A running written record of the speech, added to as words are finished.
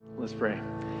Let's pray.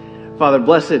 Father,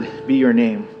 blessed be your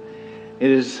name.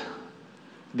 It is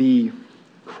the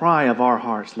cry of our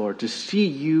hearts, Lord, to see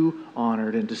you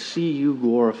honored and to see you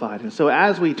glorified. And so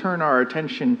as we turn our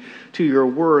attention to your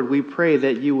word, we pray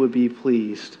that you would be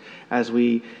pleased as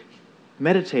we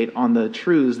meditate on the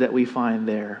truths that we find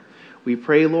there. We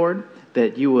pray, Lord,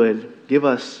 that you would give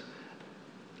us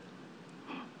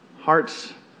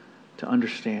hearts to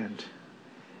understand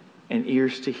and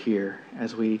ears to hear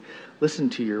as we listen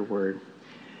to your word.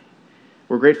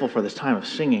 We're grateful for this time of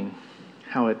singing,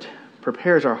 how it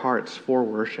prepares our hearts for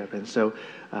worship. And so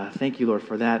thank you, Lord,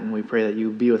 for that. And we pray that you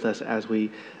be with us as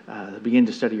we begin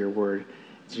to study your word.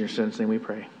 It's in your son's name we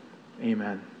pray.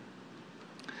 Amen.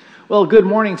 Well, good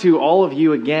morning to all of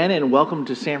you again, and welcome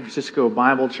to San Francisco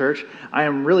Bible Church. I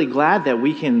am really glad that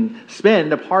we can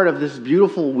spend a part of this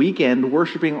beautiful weekend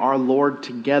worshiping our Lord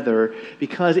together,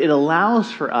 because it allows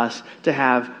for us to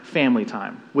have family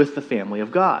time with the family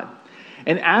of God.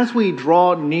 And as we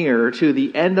draw near to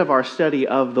the end of our study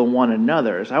of the one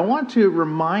another's, I want to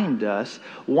remind us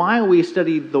why we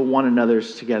study the one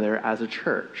another's together as a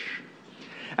church.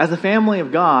 As a family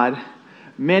of God,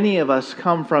 many of us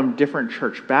come from different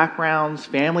church backgrounds,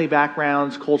 family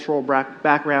backgrounds, cultural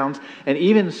backgrounds, and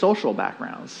even social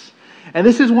backgrounds. And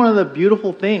this is one of the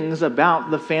beautiful things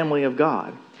about the family of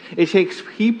God. It takes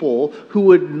people who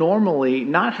would normally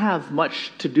not have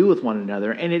much to do with one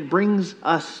another, and it brings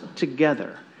us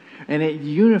together. And it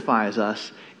unifies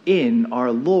us in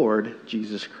our Lord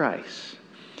Jesus Christ.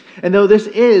 And though this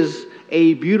is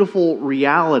a beautiful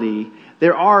reality,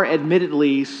 there are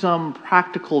admittedly some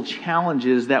practical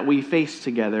challenges that we face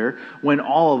together when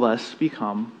all of us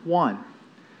become one.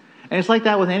 And it's like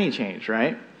that with any change,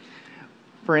 right?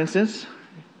 For instance,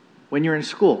 when you're in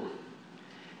school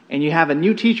and you have a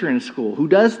new teacher in school who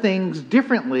does things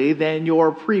differently than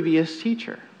your previous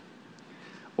teacher.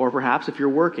 Or perhaps if you're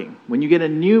working, when you get a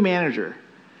new manager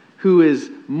who is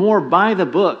more by the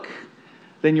book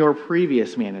than your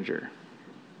previous manager.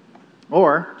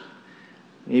 Or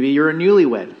maybe you're a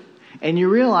newlywed, and you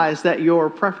realize that your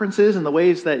preferences and the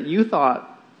ways that you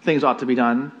thought things ought to be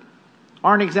done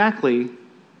aren't exactly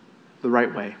the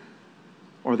right way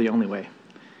or the only way.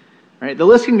 Right? The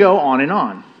list can go on and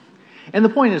on. And the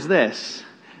point is this: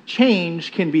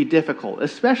 change can be difficult,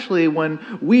 especially when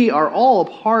we are all a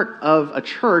part of a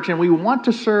church and we want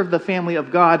to serve the family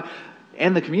of God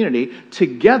and the community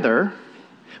together,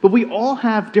 but we all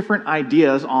have different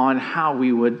ideas on how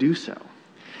we would do so.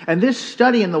 And this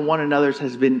study in the one another's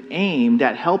has been aimed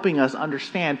at helping us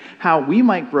understand how we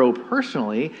might grow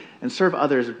personally and serve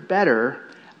others better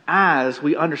as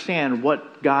we understand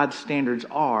what God's standards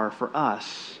are for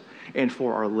us and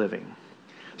for our living.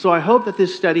 So I hope that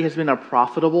this study has been a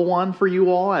profitable one for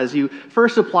you all as you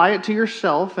first apply it to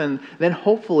yourself and then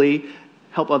hopefully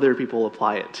help other people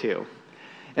apply it too.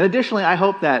 And additionally, I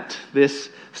hope that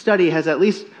this study has at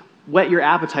least whet your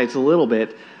appetites a little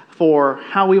bit for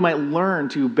how we might learn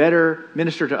to better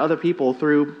minister to other people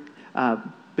through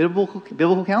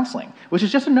biblical counseling, which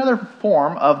is just another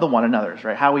form of the one another's,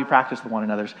 right? How we practice the one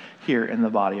another's here in the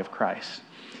body of Christ.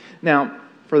 Now,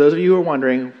 for those of you who are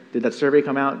wondering, did that survey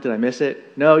come out? Did I miss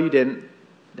it? No, you didn't.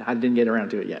 I didn't get around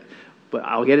to it yet, but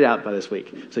I'll get it out by this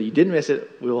week. So you didn't miss it.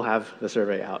 We will have the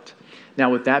survey out. Now,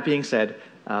 with that being said,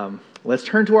 let's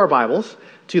turn to our Bibles,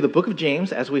 to the book of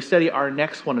James, as we study our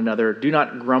next one another. Do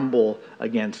not grumble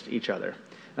against each other.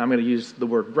 Now, I'm going to use the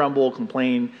word grumble,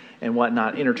 complain, and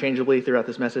whatnot interchangeably throughout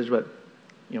this message, but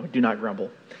do not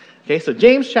grumble. Okay, so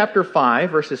James chapter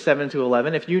 5, verses 7 to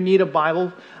 11. If you need a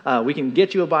Bible, we can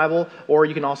get you a Bible, or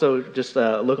you can also just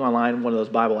look online, one of those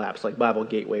Bible apps like Bible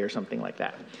Gateway or something like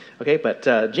that. Okay,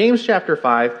 but James chapter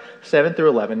 5, 7 through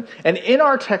 11. And in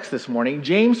our text this morning,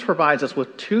 James provides us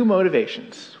with two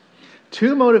motivations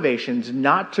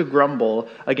not to grumble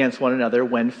against one another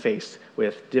when faced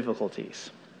with difficulties.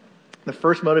 The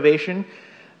first motivation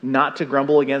not to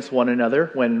grumble against one another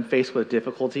when faced with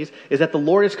difficulties is that the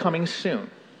Lord is coming soon.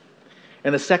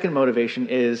 And the second motivation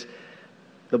is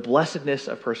the blessedness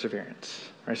of perseverance.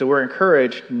 Right, so we're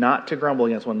encouraged not to grumble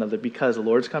against one another because the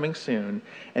Lord's coming soon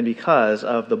and because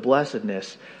of the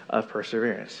blessedness of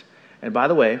perseverance. And by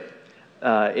the way,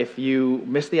 if you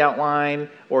missed the outline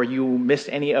or you missed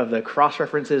any of the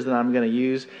cross-references that I'm going to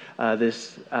use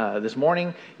this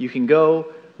morning, you can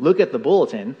go look at the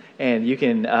bulletin and you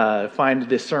can find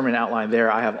this sermon outline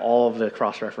there. I have all of the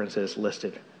cross-references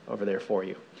listed over there for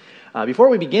you. Before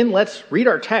we begin, let's read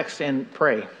our text and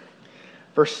pray.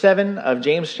 Verse 7 of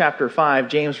James chapter 5,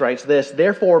 James writes this: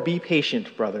 "Therefore be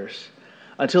patient, brothers,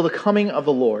 until the coming of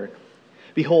the Lord.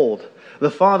 Behold,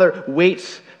 the Father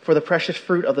waits for the precious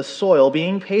fruit of the soil,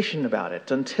 being patient about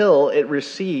it until it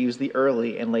receives the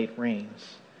early and late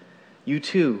rains. You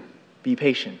too, be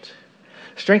patient.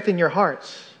 Strengthen your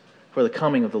hearts, for the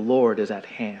coming of the Lord is at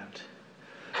hand.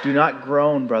 Do not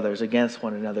groan, brothers, against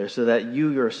one another, so that you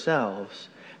yourselves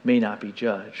may not be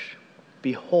judged.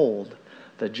 Behold,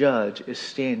 the judge is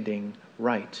standing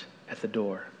right at the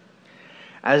door.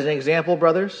 As an example,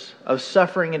 brothers, of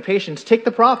suffering and patience, take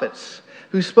the prophets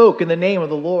who spoke in the name of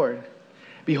the Lord.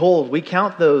 Behold, we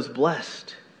count those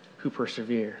blessed who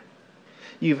persevere.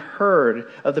 You've heard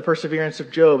of the perseverance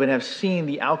of Job and have seen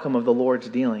the outcome of the Lord's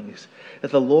dealings, that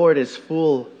the Lord is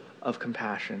full of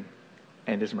compassion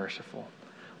and is merciful.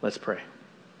 Let's pray.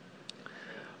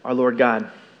 Our Lord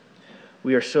God,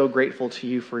 we are so grateful to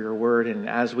you for your word, and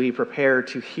as we prepare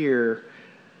to hear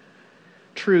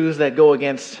truths that go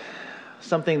against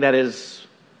something that is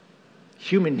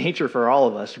human nature for all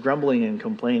of us, grumbling and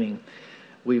complaining,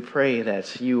 we pray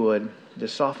that you would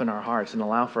just soften our hearts and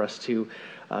allow for us to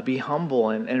be humble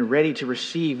and ready to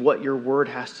receive what your word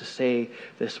has to say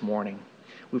this morning.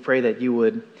 We pray that you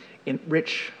would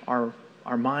enrich our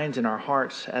minds and our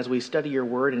hearts as we study your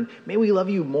word, and may we love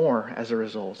you more as a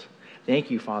result. Thank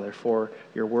you, Father, for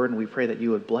your word, and we pray that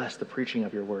you would bless the preaching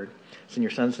of your word. It's in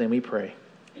your Son's name we pray.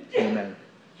 Amen.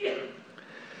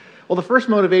 Well, the first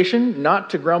motivation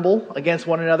not to grumble against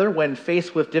one another when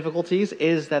faced with difficulties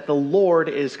is that the Lord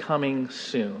is coming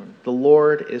soon. The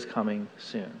Lord is coming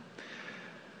soon.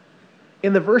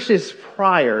 In the verses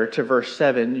prior to verse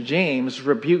 7, James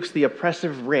rebukes the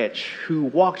oppressive rich who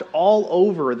walked all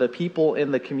over the people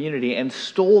in the community and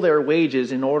stole their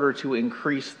wages in order to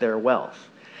increase their wealth.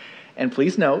 And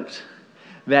please note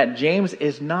that James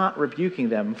is not rebuking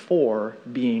them for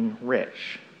being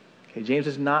rich. Okay, James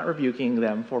is not rebuking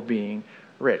them for being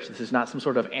rich. This is not some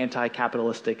sort of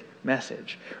anti-capitalistic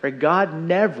message. Right? God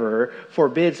never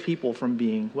forbids people from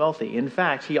being wealthy. In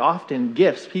fact, he often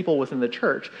gifts people within the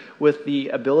church with the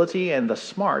ability and the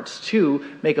smarts to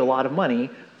make a lot of money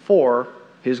for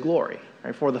his glory,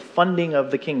 right? For the funding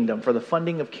of the kingdom, for the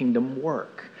funding of kingdom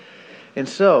work. And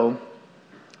so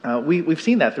we've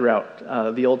seen that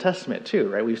throughout the Old Testament too,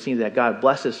 right? We've seen that God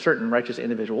blesses certain righteous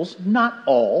individuals, not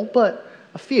all, but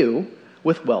a few,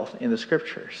 with wealth in the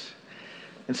scriptures.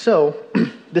 And so,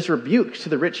 this rebuke to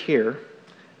the rich here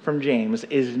from James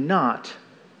is not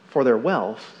for their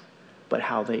wealth, but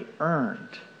how they earned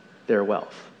their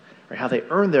wealth. Right? How they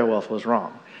earned their wealth was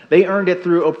wrong. They earned it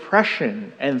through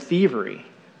oppression and thievery.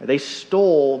 They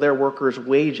stole their workers'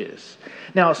 wages.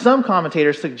 Now, some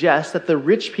commentators suggest that the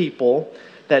rich people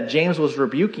that James was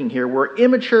rebuking here were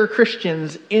immature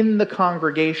Christians in the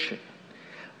congregation.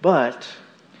 But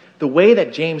the way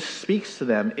that James speaks to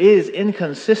them is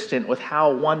inconsistent with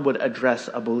how one would address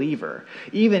a believer,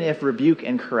 even if rebuke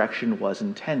and correction was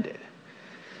intended.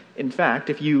 In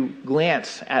fact, if you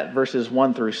glance at verses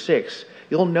 1 through 6,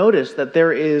 you'll notice that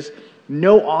there is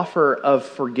no offer of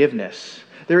forgiveness.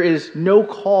 There is no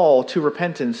call to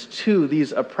repentance to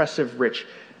these oppressive rich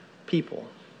people.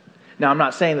 Now, I'm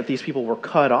not saying that these people were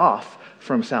cut off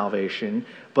from salvation,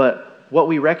 but what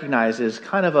we recognize is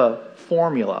kind of a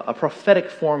formula, a prophetic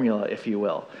formula, if you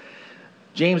will.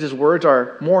 James's words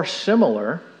are more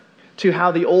similar to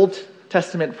how the Old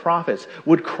Testament prophets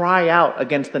would cry out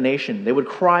against the nation. They would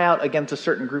cry out against a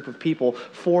certain group of people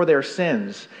for their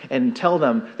sins and tell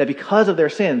them that because of their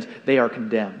sins, they are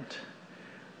condemned.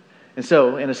 And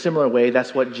so, in a similar way,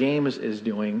 that's what James is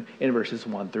doing in verses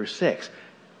 1 through 6.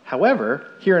 However,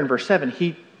 here in verse 7,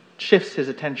 he shifts his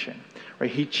attention. Right?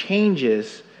 He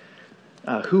changes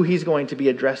who he's going to be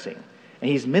addressing. And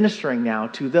he's ministering now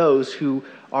to those who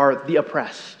are the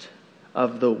oppressed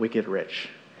of the wicked rich.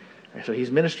 So he's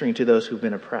ministering to those who've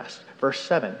been oppressed. Verse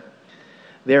 7,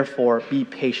 therefore be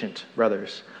patient,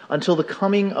 brothers, until the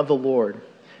coming of the Lord.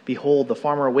 Behold, the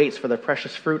farmer waits for the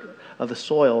precious fruit of the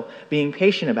soil, being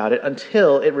patient about it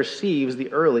until it receives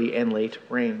the early and late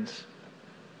rains.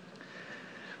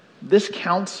 This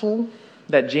counsel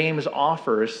that James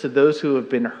offers to those who have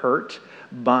been hurt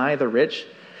by the rich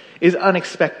is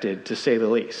unexpected, to say the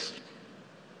least.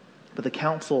 But the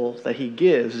counsel that he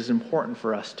gives is important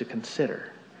for us to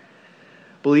consider.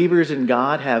 Believers in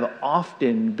God have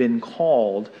often been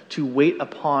called to wait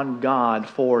upon God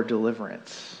for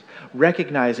deliverance,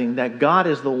 recognizing that God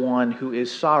is the one who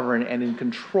is sovereign and in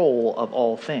control of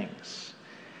all things.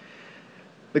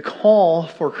 The call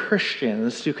for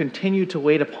Christians to continue to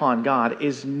wait upon God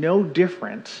is no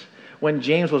different when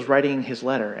James was writing his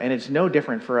letter, and it's no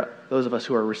different for those of us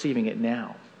who are receiving it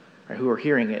now, right, who are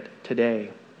hearing it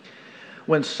today.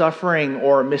 When suffering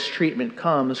or mistreatment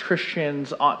comes,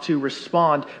 Christians ought to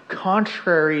respond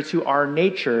contrary to our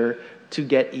nature to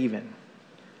get even.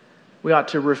 We ought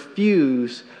to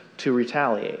refuse to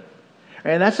retaliate.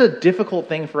 And that's a difficult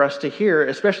thing for us to hear,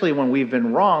 especially when we've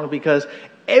been wronged, because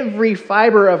every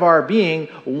fiber of our being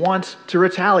wants to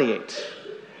retaliate,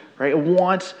 right? It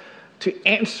wants to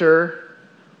answer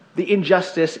the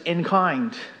injustice in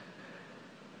kind.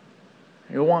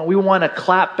 We want to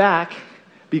clap back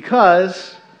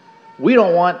because we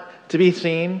don't want to be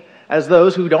seen as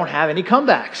those who don't have any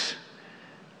comebacks.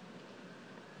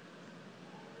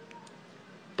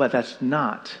 But that's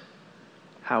not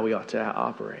how we ought to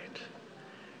operate.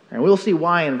 And we'll see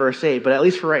why in verse 8, but at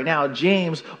least for right now,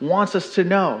 James wants us to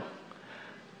know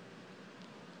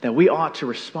that we ought to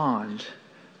respond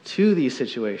to these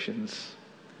situations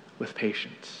with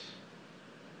patience.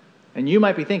 And you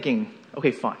might be thinking,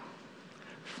 okay, fine.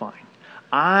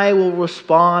 I will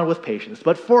respond with patience.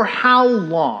 But for how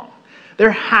long?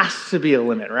 There has to be a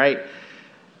limit, right?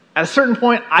 At a certain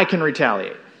point, I can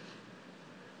retaliate.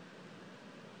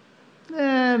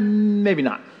 Maybe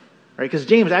not. Right? Because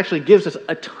James actually gives us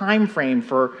a time frame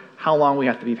for how long we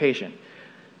have to be patient.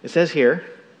 It says here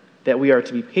that we are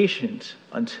to be patient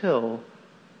until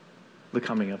the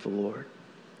coming of the Lord.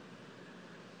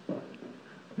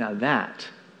 Now that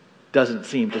doesn't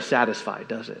seem to satisfy,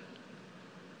 does it?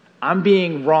 I'm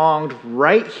being wronged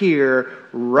right here,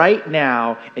 right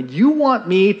now, and you want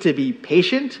me to be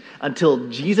patient until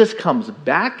Jesus comes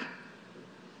back?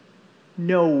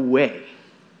 No way.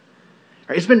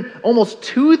 It's been almost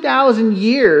 2,000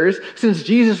 years since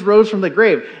Jesus rose from the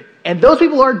grave, and those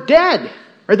people are dead.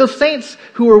 Right? Those saints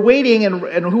who were waiting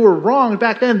and who were wronged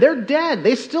back then, they're dead.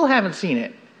 They still haven't seen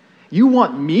it. You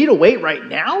want me to wait right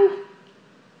now?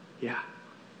 Yeah.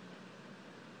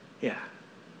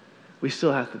 We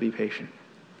still have to be patient.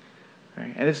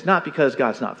 Right? And it's not because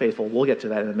God's not faithful. We'll get to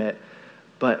that in a minute.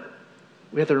 But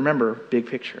we have to remember big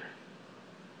picture.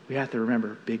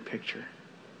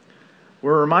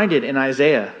 We're reminded in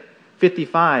Isaiah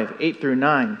 55, 8 through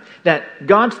 9, that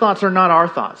God's thoughts are not our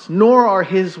thoughts, nor are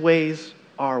his ways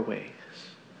our ways.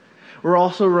 We're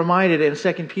also reminded in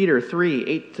 2 Peter 3,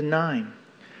 8 to 9,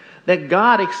 that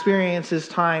God experiences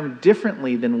time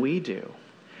differently than we do,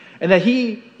 and that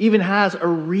he even has a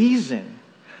reason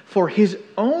for his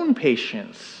own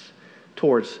patience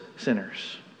towards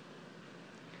sinners.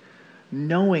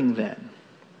 Knowing then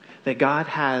that God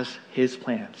has his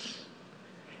plans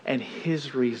and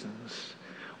his reasons,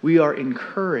 we are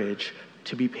encouraged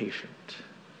to be patient,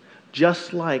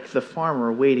 just like the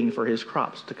farmer waiting for his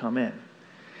crops to come in.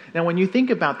 Now, when you think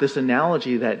about this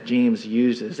analogy that James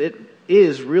uses, it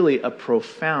is really a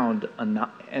profound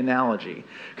analogy.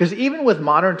 Because even with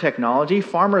modern technology,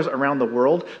 farmers around the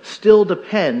world still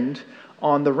depend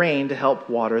on the rain to help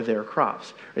water their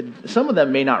crops. Some of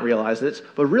them may not realize this,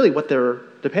 but really what they're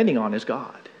depending on is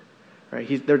God.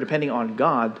 Right? They're depending on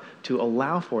God to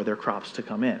allow for their crops to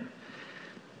come in.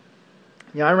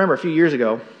 I remember a few years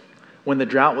ago when the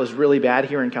drought was really bad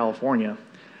here in California.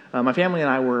 My family and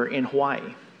I were in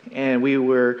Hawaii, and we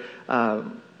were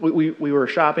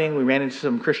shopping. We ran into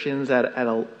some Christians at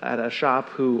a shop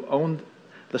who owned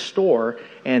the store,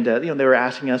 and they were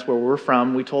asking us where we were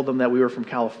from. We told them that we were from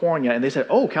California, and they said,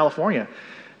 "Oh, California!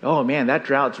 Oh man, that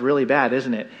drought's really bad,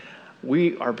 isn't it?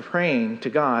 We are praying to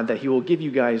God that he will give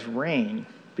you guys rain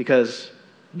because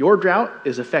your drought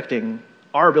is affecting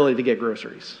our ability to get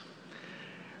groceries."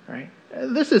 Right?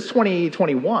 This is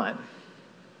 2021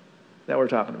 that we're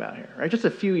talking about here, right? Just a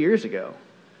few years ago.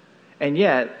 And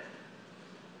yet,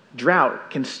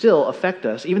 drought can still affect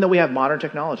us, even though we have modern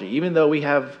technology, even though we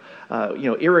have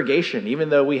irrigation, even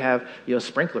though we have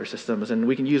sprinkler systems, and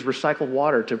we can use recycled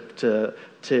water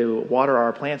to water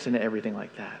our plants and everything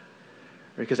like that.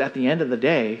 Because at the end of the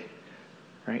day,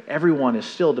 right, everyone is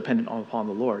still dependent upon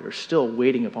the Lord. They're still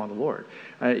waiting upon the Lord.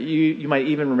 You might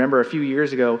even remember a few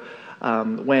years ago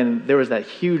when there was that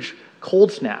huge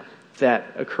cold snap that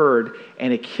occurred,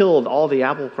 and it killed all the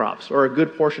apple crops, or a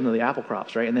good portion of the apple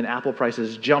crops, right? And then apple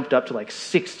prices jumped up to like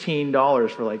 $16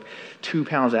 for like 2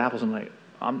 pounds of apples. I'm like,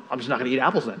 I'm just not going to eat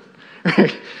apples then.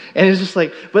 Right? And it's just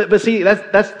like, but see,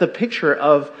 that's the picture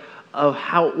of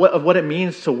what it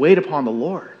means to wait upon the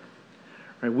Lord.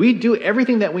 Right? We do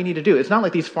everything that we need to do. It's not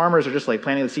like these farmers are just like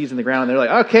planting the seeds in the ground and they're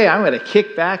like, okay, I'm going to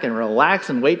kick back and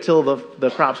relax and wait till the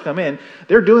crops come in.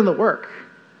 They're doing the work.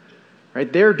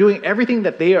 Right? They're doing everything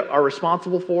that they are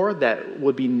responsible for that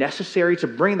would be necessary to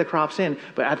bring the crops in,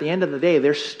 but at the end of the day,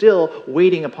 they're still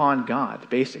waiting upon God,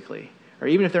 basically. Or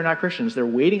even if they're not Christians, they're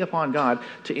waiting upon God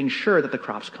to ensure that the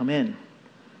crops come in.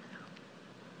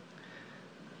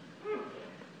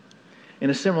 In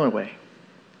a similar way,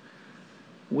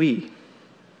 we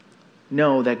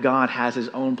know that God has his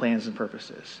own plans and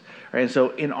purposes. Right? And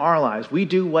so in our lives, we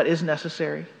do what is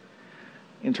necessary,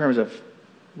 in terms of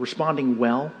responding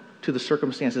well to the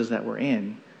circumstances that we're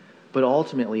in. But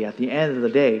ultimately, at the end of the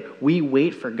day, we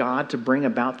wait for God to bring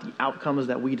about the outcomes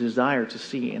that we desire to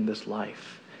see in this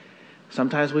life.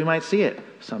 Sometimes we might see it,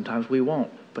 sometimes we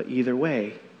won't. But either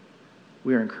way,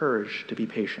 we are encouraged to be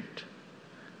patient.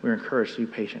 We're encouraged to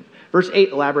be patient. Verse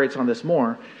 8 elaborates on this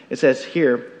more. It says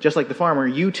here, just like the farmer,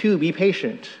 you too be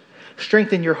patient.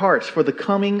 Strengthen your hearts, for the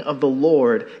coming of the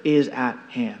Lord is at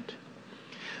hand.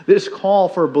 This call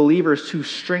for believers to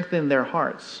strengthen their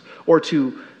hearts or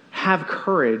to have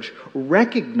courage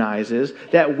recognizes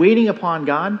that waiting upon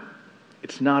God,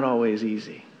 it's not always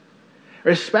easy.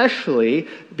 Especially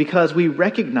because we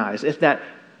recognize that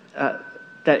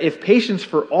if patience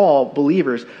for all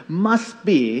believers must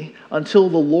be until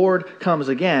the Lord comes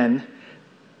again,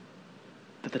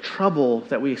 that the trouble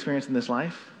that we experience in this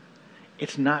life,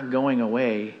 it's not going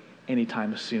away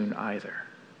anytime soon either.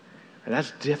 And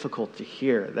that's difficult to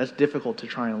hear. That's difficult to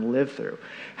try and live through.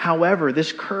 However,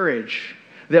 this courage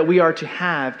that we are to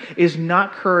have is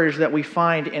not courage that we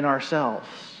find in ourselves.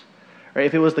 Right?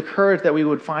 If it was the courage that we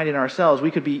would find in ourselves,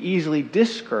 we could be easily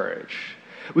discouraged.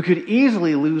 We could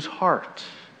easily lose heart.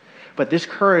 But this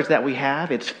courage that we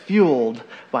have, it's fueled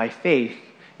by faith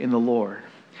in the Lord.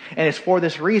 And it's for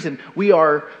this reason we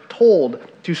are told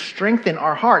to strengthen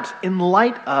our hearts in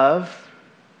light of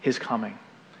His coming.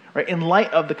 Right? In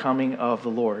light of the coming of the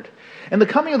Lord. And the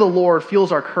coming of the Lord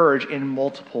fuels our courage in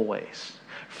multiple ways.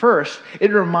 First,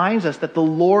 it reminds us that the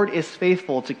Lord is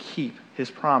faithful to keep His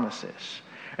promises.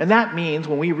 And that means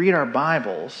when we read our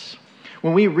Bibles,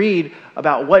 when we read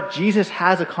about what Jesus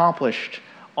has accomplished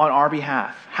on our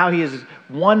behalf, how He has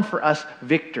won for us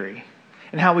victory,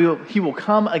 and how He will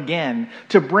come again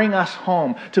to bring us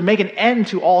home, to make an end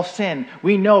to all sin,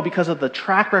 we know because of the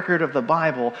track record of the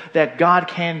Bible that God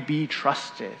can be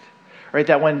trusted. Right?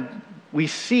 That when we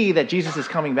see that Jesus is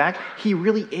coming back, He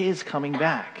really is coming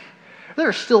back. There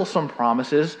are still some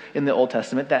promises in the Old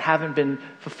Testament that haven't been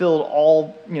fulfilled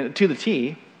all, to the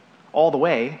T, all the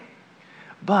way.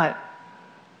 But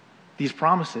these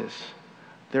promises,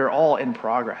 they're all in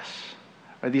progress.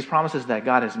 Right? These promises that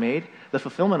God has made, the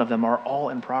fulfillment of them are all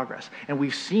in progress. And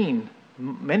we've seen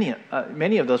many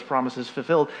of those promises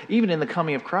fulfilled even in the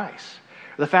coming of Christ.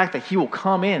 The fact that He will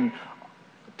come in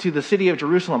to the city of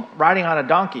Jerusalem riding on a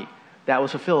donkey, that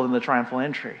was fulfilled in the triumphal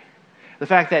entry. The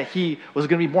fact that He was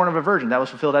going to be born of a virgin, that was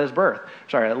fulfilled at His birth.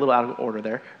 Sorry, a little out of order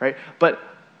there, right? But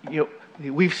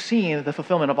we've seen the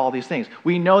fulfillment of all these things.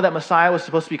 We know that Messiah was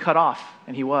supposed to be cut off,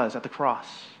 and He was at the cross.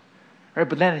 Right?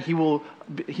 But then He will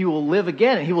live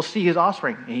again, and He will see His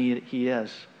offspring. And He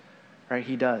is. Right?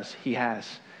 He does. He has.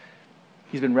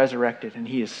 He's been resurrected, and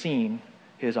He has seen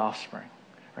His offspring.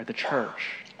 Right? The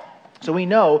church. So we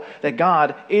know that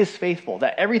God is faithful,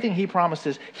 that everything He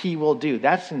promises He will do.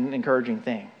 That's an encouraging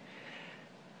thing.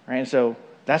 Right? And so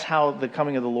that's how the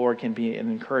coming of the Lord can be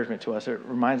an encouragement to us. It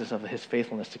reminds us of His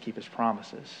faithfulness to keep His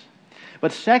promises.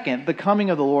 But second, the coming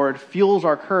of the Lord fuels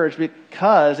our courage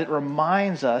because it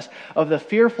reminds us of the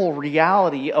fearful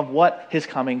reality of what His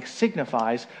coming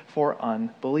signifies for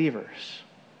unbelievers.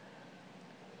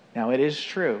 Now, it is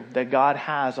true that God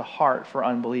has a heart for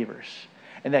unbelievers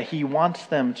and that He wants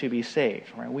them to be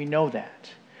saved. Right? We know that.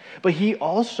 But He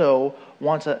also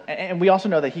wants and we also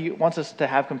know that He wants us to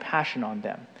have compassion on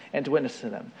them and to witness to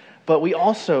them. But we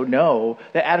also know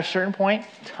that at a certain point,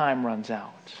 time runs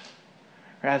out.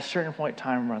 At a certain point,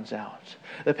 time runs out.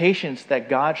 The patience that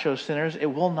God shows sinners, it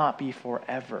will not be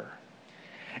forever.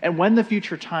 And when the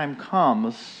future time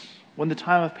comes, when the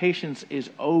time of patience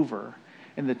is over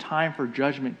and the time for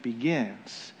judgment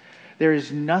begins, there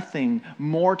is nothing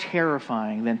more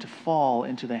terrifying than to fall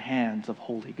into the hands of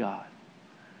holy God.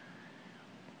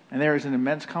 And there is an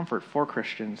immense comfort for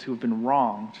Christians who have been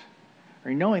wronged,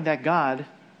 knowing that God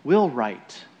will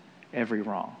right every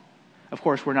wrong. Of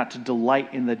course, we're not to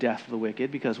delight in the death of the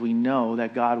wicked because we know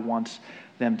that God wants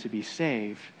them to be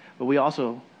saved. But we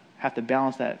also have to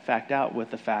balance that fact out with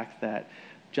the fact that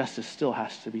justice still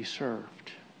has to be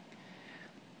served.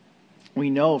 We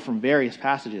know from various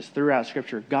passages throughout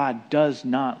Scripture, God does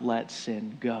not let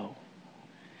sin go.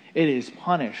 It is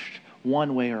punished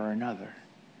one way or another.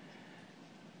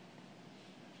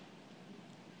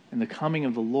 And the coming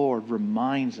of the Lord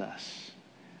reminds us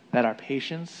that our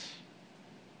patience,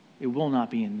 it will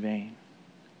not be in vain.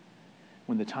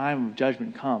 When the time of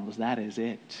judgment comes, that is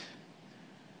it.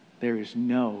 There is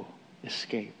no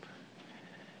escape.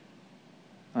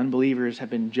 Unbelievers have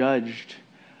been judged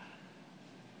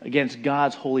against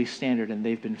God's holy standard, and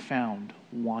they've been found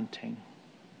wanting.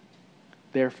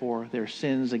 Therefore, their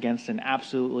sins against an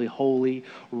absolutely holy,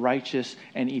 righteous,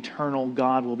 and eternal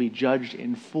God will be judged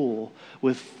in full,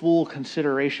 with full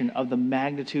consideration of the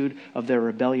magnitude of their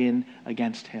rebellion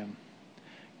against him.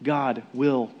 God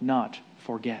will not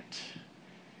forget.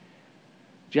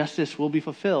 Justice will be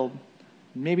fulfilled,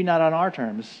 maybe not on our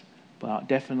terms, but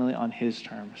definitely on his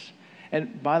terms.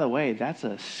 And by the way, that's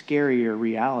a scarier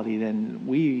reality than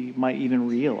we might even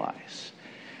realize.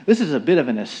 This is a bit of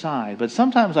an aside, but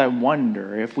sometimes I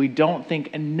wonder if we don't think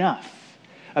enough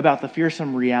about the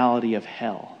fearsome reality of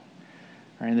hell,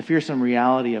 right, and the fearsome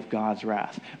reality of God's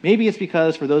wrath. Maybe it's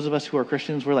because for those of us who are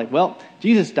Christians, we're like, well,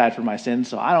 Jesus died for my sins,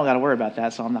 so I don't got to worry about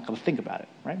that, so I'm not going to think about it,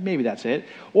 right? Maybe that's it.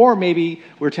 Or maybe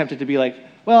we're tempted to be like,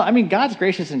 well, I mean, God's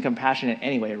gracious and compassionate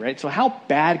anyway, right? So how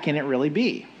bad can it really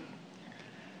be?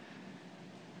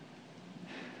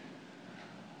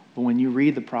 But when you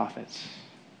read the prophets,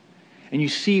 and you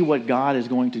see what God is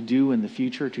going to do in the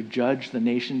future to judge the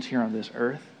nations here on this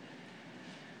earth,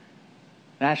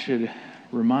 that should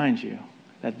remind you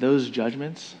that those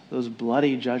judgments, those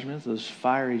bloody judgments, those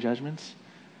fiery judgments,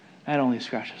 that only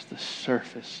scratches the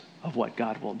surface of what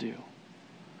God will do.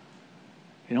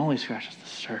 It only scratches the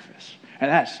surface.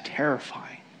 And that's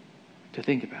terrifying to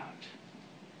think about.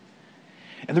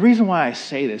 And the reason why I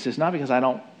say this is not because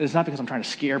I'm trying to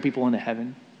scare people into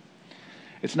heaven.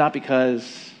 It's not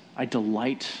because I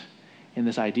delight in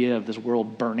this idea of this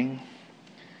world burning,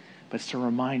 but it's to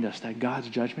remind us that God's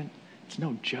judgment, it's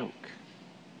no joke.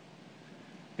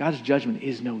 God's judgment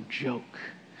is no joke.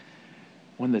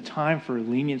 When the time for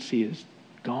leniency is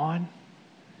gone,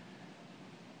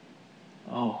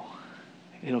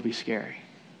 it'll be scary.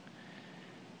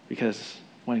 Because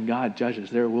when God judges,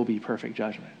 there will be perfect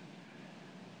judgment.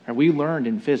 And we learned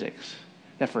in physics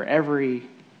that for every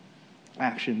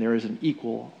action, there is an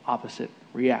equal opposite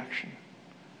reaction.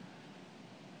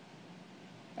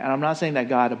 And I'm not saying that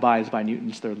God abides by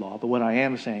Newton's third law, but what I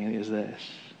am saying is this.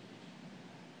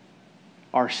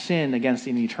 Our sin against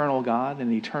an eternal God,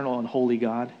 an eternal and holy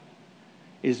God,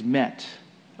 is met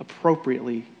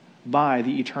appropriately by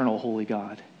the eternal holy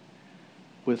God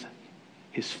with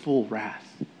his full wrath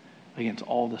against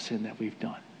all the sin that we've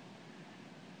done.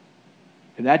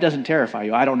 If that doesn't terrify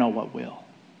you, I don't know what will.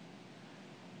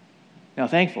 Now,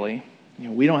 thankfully,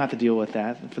 we don't have to deal with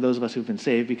that for those of us who've been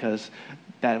saved, because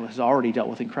that was already dealt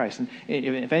with in Christ. And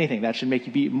if anything, that should make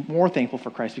you be more thankful for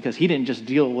Christ, because he didn't just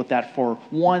deal with that for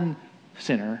one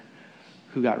sinner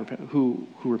who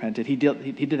repented. He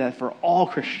did that for all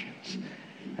Christians,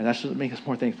 and that should make us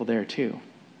more thankful there too.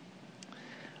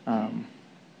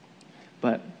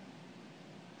 But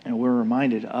we're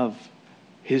reminded of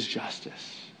his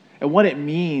justice and what it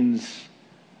means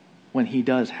when he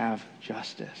does have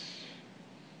justice.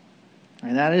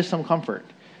 And that is some comfort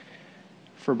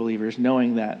for believers,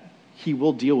 knowing that he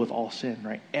will deal with all sin,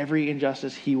 right? Every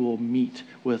injustice he will meet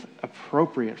with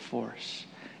appropriate force,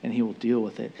 and he will deal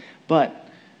with it. But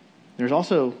there's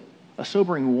also a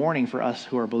sobering warning for us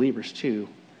who are believers too,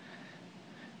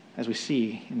 as we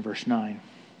see in verse 9.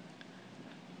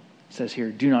 It says here,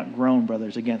 "Do not groan,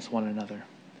 brothers, against one another,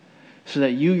 so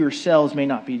that you yourselves may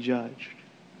not be judged.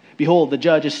 Behold, the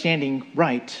judge is standing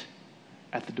right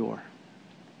at the door."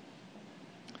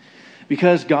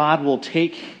 Because God will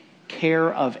take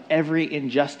care of every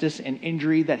injustice and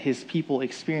injury that his people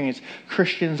experience,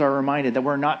 Christians are reminded that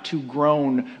we're not to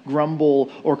groan,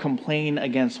 grumble, or complain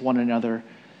against one another,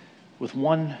 with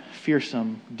one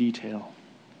fearsome detail.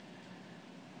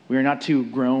 We are not to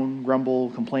groan, grumble,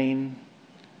 complain,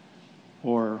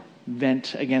 or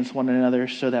vent against one another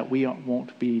so that we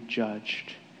won't be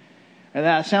judged. And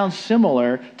that sounds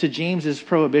similar to James's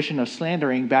prohibition of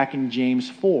slandering back in James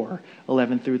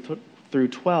 4:11 through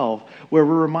 12, where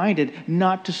we're reminded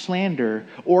not to slander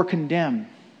or condemn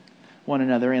one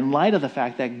another in light of the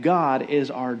fact that God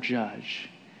is our judge.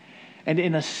 And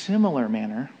in a similar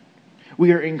manner,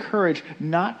 we are encouraged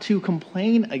not to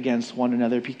complain against one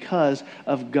another because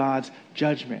of God's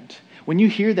judgment. When you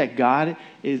hear that God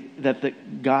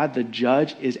the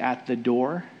judge is at the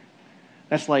door,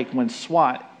 that's like when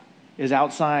SWAT is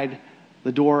outside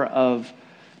the door of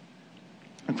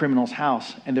a criminal's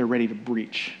house and they're ready to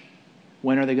breach.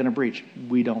 When are they going to breach?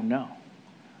 We don't know.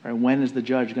 Right? When is the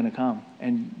judge going to come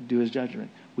and do his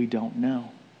judgment? We don't know.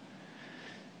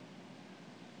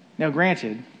 Now,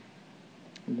 granted,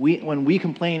 when we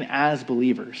complain as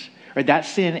believers, right, that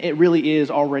sin, it really is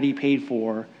already paid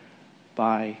for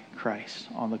by Christ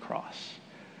on the cross.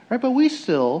 Right? But we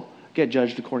still get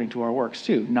judged according to our works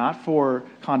too, not for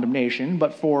condemnation,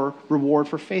 but for reward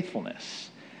for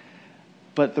faithfulness.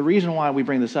 But the reason why we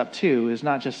bring this up too is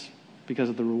not just because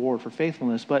of the reward for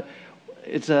faithfulness, but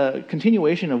it's a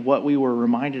continuation of what we were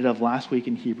reminded of last week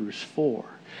in Hebrews 4.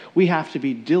 We have to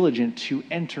be diligent to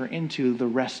enter into the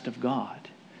rest of God.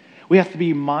 We have to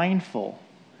be mindful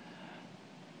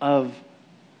of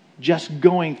just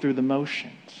going through the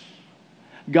motions.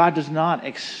 God does not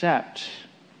accept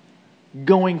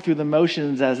going through the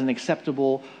motions as an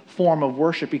acceptable form of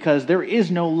worship because there is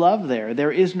no love there.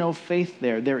 There is no faith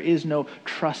there. There is no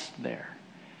trust there.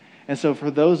 And so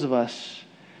for those of us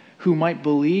who might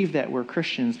believe that we're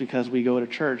Christians because we go to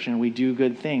church and we do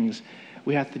good things,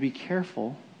 we have to be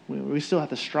careful. We still have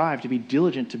to strive to be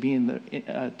diligent to be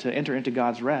to enter into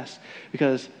God's rest.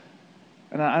 Because,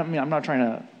 and I'm not trying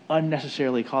to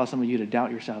unnecessarily cause some of you to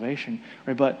doubt your salvation,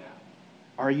 right? But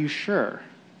are you sure?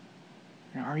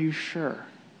 Are you sure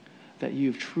that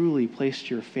you've truly placed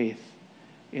your faith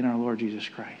in our Lord Jesus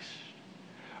Christ?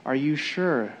 Are you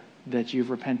sure that you've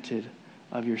repented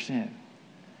of your sin?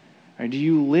 Or do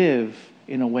you live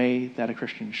in a way that a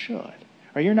Christian should?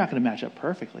 Or you're not going to match up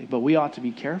perfectly, but we ought to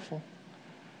be careful.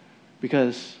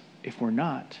 Because if we're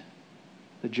not,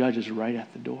 the judge is right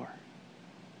at the door.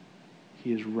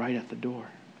 He is right at the door.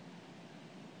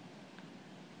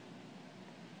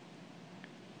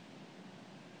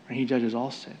 And he judges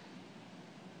all sin.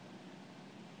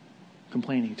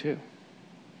 Complaining too.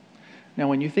 Now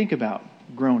when you think about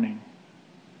groaning,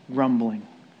 grumbling,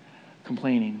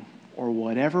 complaining, or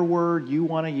whatever word you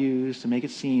want to use to make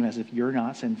it seem as if you're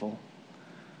not sinful,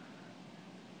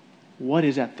 what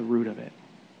is at the root of it?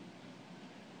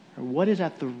 Or what is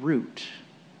at the root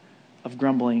of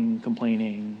grumbling,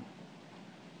 complaining,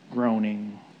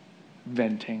 groaning,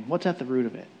 venting? What's at the root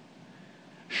of it?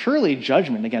 Surely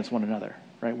judgment against one another,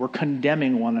 right? We're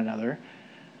condemning one another.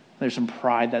 There's some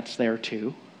pride that's there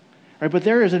too, right? But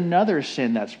there is another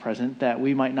sin that's present that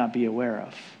we might not be aware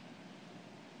of.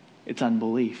 It's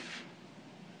unbelief.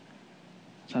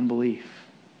 It's unbelief.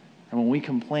 And when we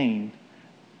complain,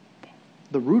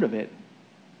 the root of it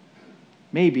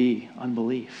may be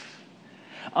unbelief.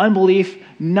 Unbelief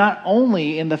not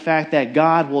only in the fact that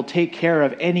God will take care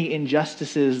of any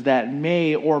injustices that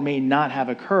may or may not have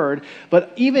occurred,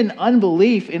 but even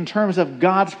unbelief in terms of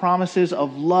God's promises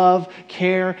of love,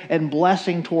 care, and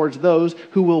blessing towards those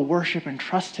who will worship and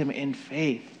trust Him in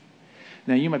faith.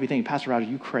 Now you might be thinking, Pastor Roger,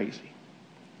 you crazy.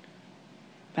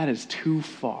 That is too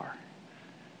far.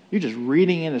 You're just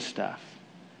reading into stuff.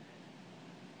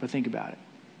 But think about it.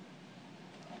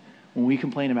 When we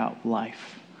complain about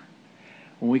life,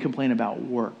 when we complain about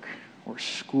work or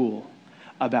school,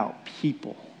 about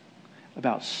people,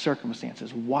 about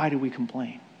circumstances, why do we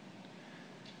complain?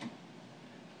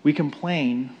 We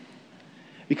complain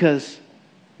because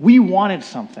we wanted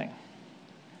something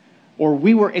or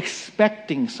we were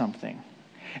expecting something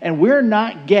and we're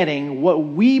not getting what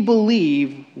we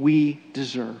believe we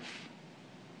deserve.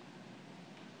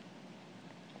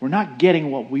 We're not getting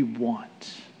what we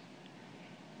want.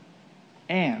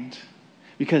 And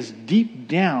because deep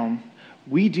down,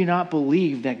 we do not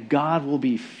believe that God will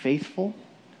be faithful.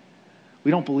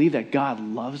 We don't believe that God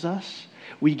loves us.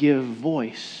 We give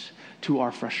voice to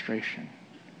our frustration.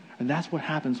 And that's what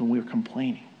happens when we're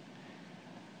complaining.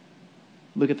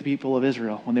 Look at the people of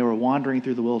Israel when they were wandering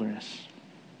through the wilderness.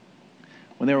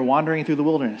 When they were wandering through the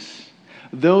wilderness,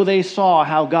 though they saw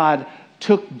how God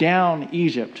took down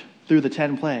Egypt through the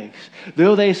 10 plagues,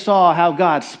 though they saw how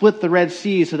God split the Red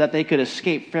Sea so that they could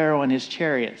escape Pharaoh and his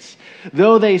chariots,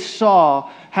 though they saw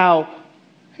how,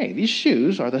 hey, these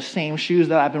shoes are the same shoes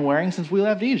that I've been wearing since we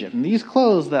left Egypt, and these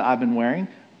clothes that I've been wearing,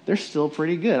 they're still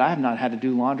pretty good. I have not had to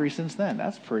do laundry since then.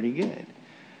 That's pretty good.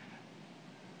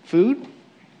 Food,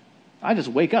 I just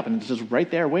wake up and it's just right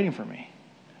there waiting for me.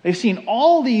 They've seen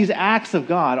all these acts of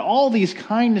God, all these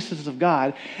kindnesses of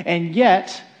God, and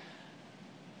yet,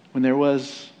 when there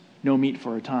was no meat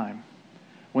for a time,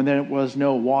 when there was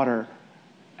no water,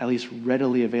 at least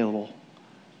readily available,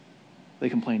 they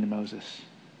complained to Moses.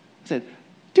 They said,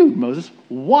 dude, Moses,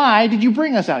 why did you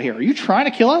bring us out here? Are you trying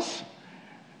to kill us?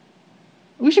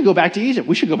 We should go back to Egypt.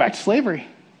 We should go back to slavery.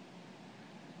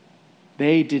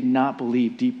 They did not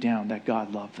believe deep down that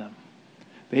God loved them.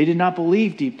 They did not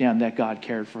believe deep down that God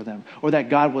cared for them or that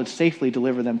God would safely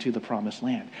deliver them to the promised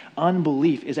land.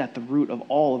 Unbelief is at the root of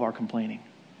all of our complaining.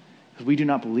 Because we do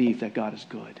not believe that God is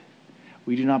good.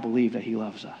 We do not believe that He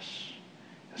loves us.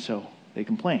 So they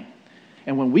complain.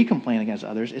 And when we complain against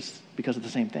others, it's because of the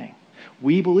same thing.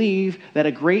 We believe that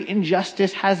a great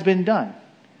injustice has been done,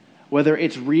 whether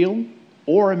it's real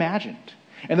or imagined.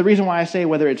 And the reason why I say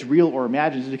whether it's real or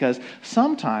imagined is because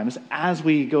sometimes as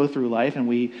we go through life and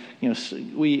we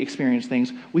experience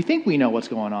things, we think we know what's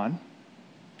going on.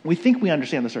 We think we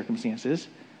understand the circumstances,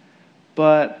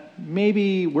 but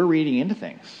maybe we're reading into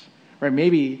things. Right?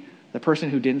 Maybe the person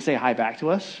who didn't say hi back to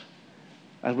us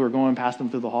as we were going past them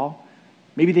through the hall,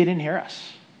 maybe they didn't hear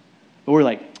us. But we're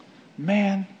like,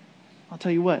 man, I'll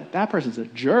tell you what, that person's a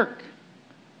jerk.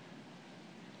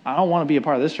 I don't want to be a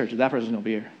part of this church if that person's going to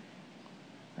be here.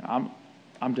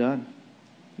 I'm done.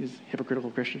 These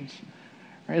hypocritical Christians.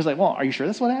 Right? It's like, well, are you sure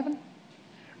that's what happened?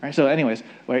 Right? So anyways,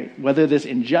 right, whether this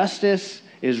injustice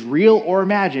is real or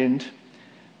imagined,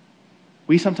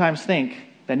 we sometimes think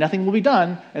that nothing will be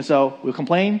done, and so we'll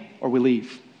complain or we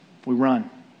leave. We run.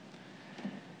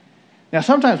 Now,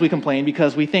 sometimes we complain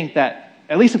because we think that,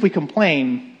 at least if we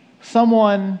complain,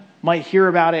 someone might hear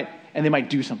about it and they might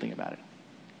do something about it.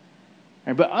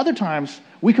 Right? But other times,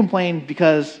 we complain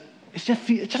because it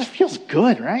just feels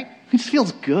good, right? It just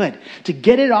feels good to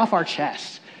get it off our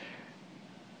chest.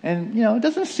 And, it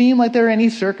doesn't seem like there are any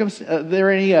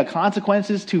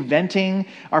consequences to venting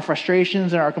our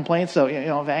frustrations and our complaints. So,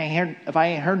 if I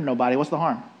ain't hurting nobody, what's the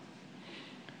harm?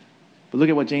 But look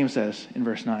at what James says in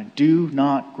verse 9. Do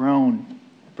not groan,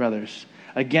 brothers,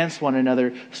 against one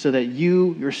another, so that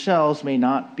you yourselves may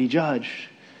not be judged.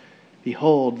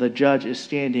 Behold, the judge is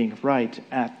standing right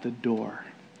at the door.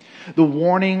 The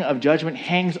warning of judgment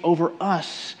hangs over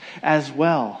us as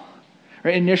well.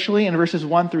 Right? Initially, in verses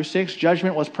 1 through 6,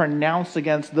 judgment was pronounced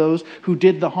against those who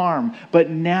did the harm. But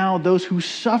now those who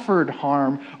suffered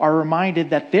harm are reminded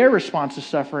that their response to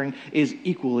suffering is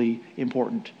equally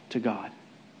important to God.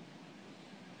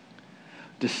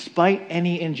 Despite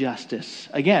any injustice,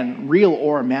 again, real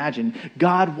or imagined,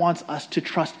 God wants us to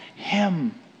trust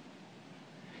Him.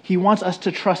 He wants us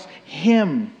to trust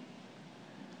Him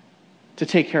to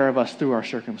take care of us through our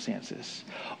circumstances.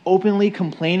 Openly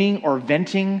complaining or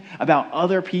venting about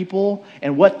other people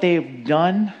and what they've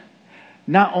done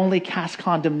not only casts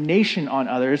condemnation on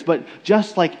others, but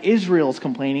just like Israel's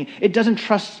complaining, it doesn't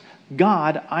trust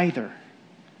God either.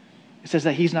 It says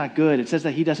that He's not good. It says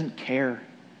that He doesn't care.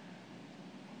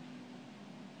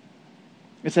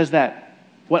 It says that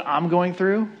what I'm going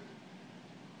through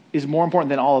is more important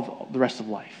than all of the rest of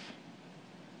life.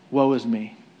 Woe is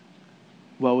me.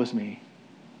 Woe is me.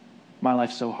 My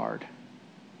life's so hard.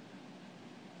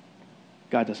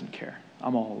 God doesn't care.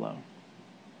 I'm all alone.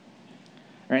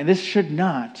 Right? And this should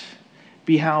not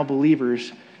be how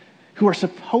believers who are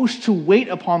supposed to wait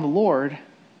upon the Lord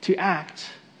to act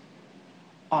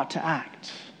ought to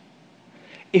act.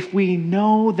 If we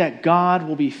know that God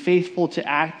will be faithful to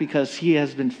act because He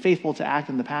has been faithful to act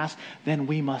in the past, then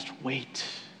we must wait.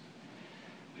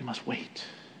 We must wait.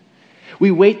 We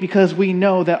wait because we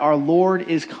know that our Lord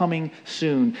is coming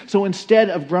soon. So instead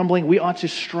of grumbling, we ought to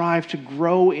strive to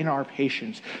grow in our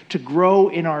patience, to grow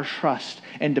in our trust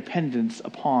and dependence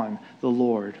upon the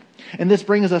Lord. And this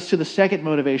brings us to the second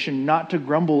motivation, not to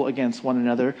grumble against one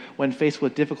another when faced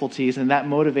with difficulties. And that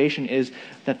motivation is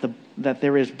that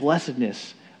there is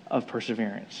blessedness of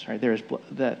perseverance. Right? There is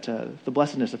the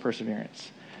blessedness of perseverance.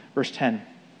 Verse 10.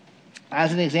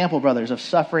 As an example, brothers, of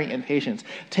suffering and patience,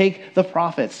 take the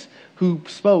prophets who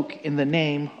spoke in the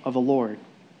name of the Lord.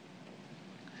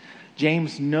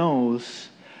 James knows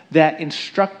that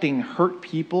instructing hurt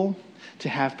people to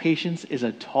have patience is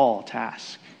a tall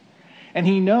task. And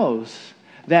he knows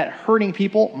that hurting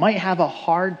people might have a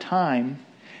hard time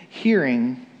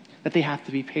hearing that they have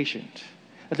to be patient,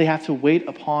 that they have to wait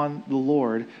upon the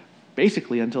Lord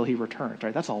basically until He returns.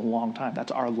 Right? That's a long time.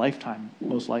 That's our lifetime,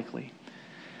 most likely.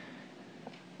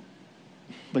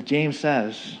 But James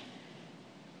says,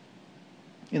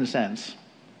 in a sense,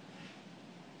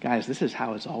 guys, this is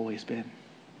how it's always been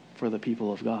for the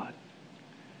people of God.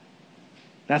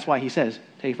 That's why he says,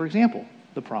 take for example,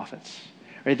 the prophets.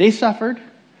 Right? They suffered,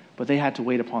 but they had to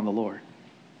wait upon the Lord.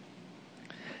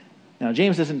 Now,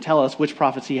 James doesn't tell us which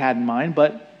prophets he had in mind,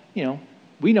 but,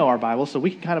 we know our Bible, so we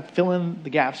can kind of fill in the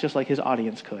gaps just like his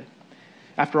audience could.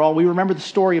 After all, we remember the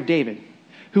story of David,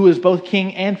 who was both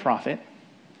king and prophet.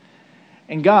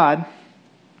 And God,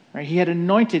 right, He had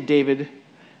anointed David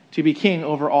to be king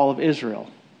over all of Israel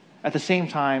at the same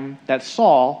time that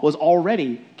Saul was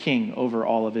already king over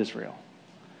all of Israel.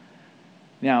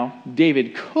 Now,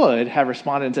 David could have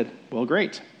responded and said, well,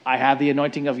 great, I have the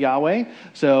anointing of Yahweh,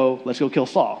 so let's go kill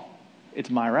Saul. It's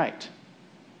my right.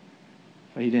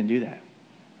 But he didn't do that.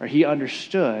 Or he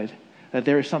understood that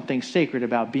there is something sacred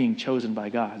about being chosen by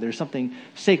God. There's something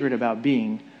sacred about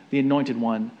being the anointed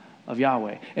one of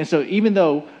Yahweh. And so even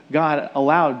though God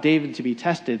allowed David to be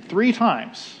tested 3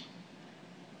 times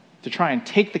to try and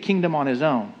take the kingdom on his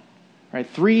own, right?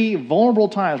 3 vulnerable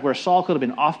times where Saul could have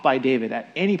been off by David at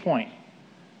any point,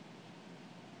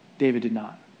 David did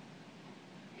not.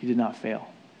 He did not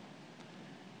fail.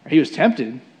 He was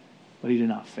tempted, but he did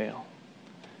not fail.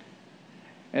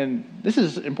 And this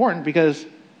is important because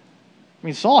I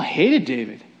mean, Saul hated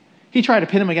David. He tried to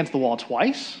pin him against the wall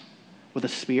twice with a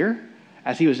spear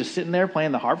as he was just sitting there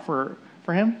playing the harp for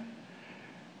him.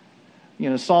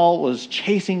 Saul was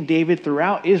chasing David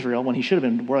throughout Israel when he should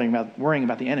have been worrying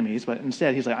about the enemies, but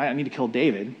instead he's like, I need to kill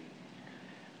David.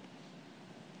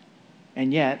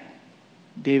 And yet,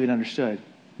 David understood,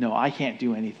 no, I can't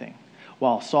do anything.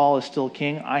 While Saul is still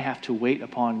king, I have to wait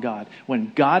upon God.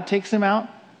 When God takes him out,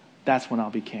 that's when I'll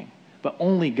be king. But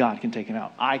only God can take him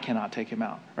out. I cannot take him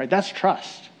out. Right? That's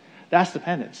trust. That's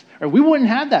dependence. Right? We wouldn't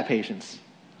have that patience.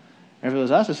 If it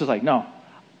was us, it's just like, no,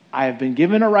 I have been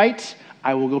given a right.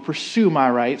 I will go pursue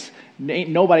my rights. Ain't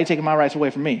nobody taking my rights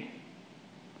away from me.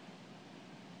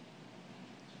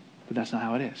 But that's not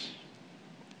how it is.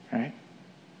 Right?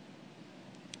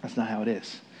 That's not how it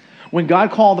is. When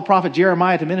God called the prophet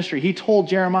Jeremiah to ministry, he told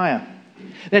Jeremiah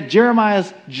that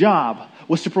Jeremiah's job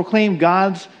was to proclaim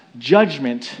God's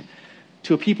judgment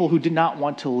to a people who did not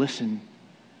want to listen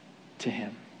to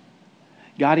him.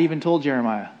 God even told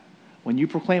Jeremiah, when you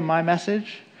proclaim my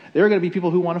message, there are going to be people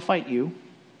who want to fight you.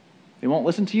 They won't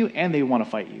listen to you, and they want to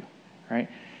fight you, right?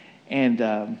 And,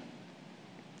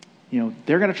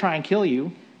 they're going to try and kill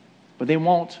you, but they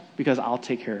won't because I'll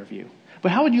take care of you.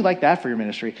 But how would you like that for your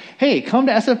ministry? Hey, come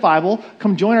to SF Bible,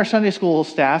 come join our Sunday school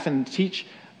staff and teach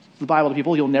the Bible to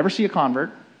people. You'll never see a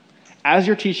convert. As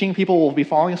you're teaching, people will be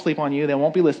falling asleep on you. They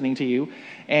won't be listening to you.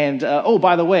 And,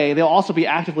 by the way, they'll also be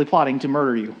actively plotting to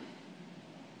murder you.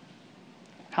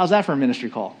 How's that for a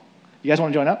ministry call? You guys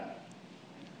want to join up?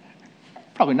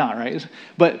 Probably not, right?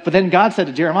 But then God said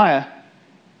to Jeremiah,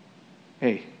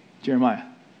 hey, Jeremiah,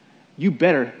 you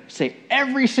better say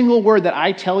every single word that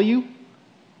I tell you,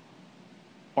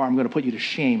 or I'm going to put you to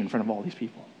shame in front of all these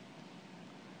people.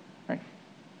 Right?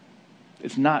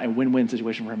 It's not a win-win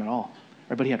situation for him at all.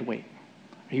 Right? But he had to wait.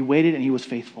 He waited and he was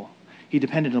faithful. He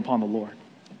depended upon the Lord.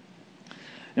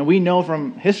 And we know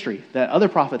from history that other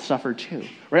prophets suffered too.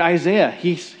 Right? Isaiah,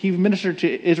 he ministered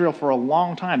to Israel for a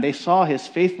long time. They saw his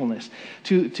faithfulness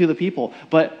to the people.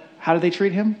 But how did they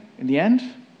treat him in the end?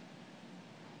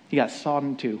 He got sawed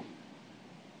in two.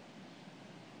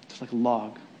 Just like a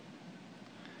log.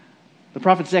 The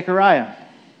prophet Zechariah,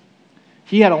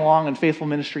 he had a long and faithful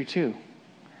ministry too.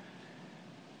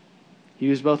 He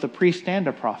was both a priest and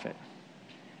a prophet.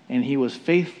 And he was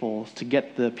faithful to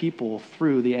get the people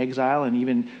through the exile and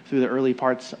even through the early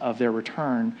parts of their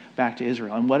return back to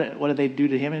Israel. And what did they do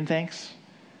to him in thanks?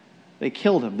 They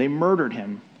killed him. They murdered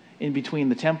him in between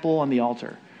the temple and the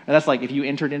altar. And that's like if you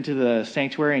entered into the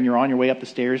sanctuary and you're on your way up the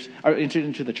stairs, or entered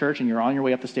into the church and you're on your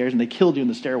way up the stairs and they killed you in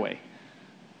the stairway.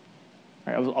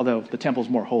 Right? Although the temple's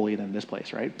more holy than this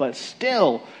place, right? But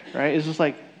still, right? It's just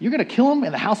like, you're going to kill him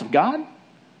in the house of God?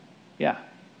 Yeah,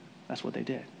 that's what they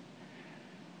did.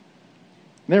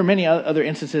 There are many other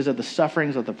instances of the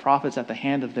sufferings of the prophets at the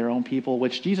hand of their own people,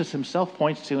 which Jesus himself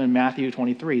points to in Matthew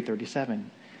 23:37,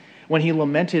 when he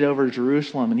lamented over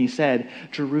Jerusalem and he said,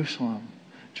 Jerusalem,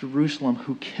 Jerusalem,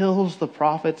 who kills the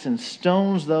prophets and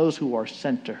stones those who are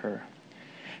sent to her.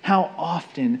 How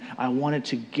often I wanted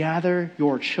to gather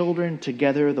your children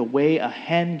together the way a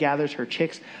hen gathers her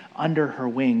chicks under her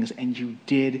wings, and you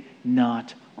did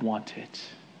not want it.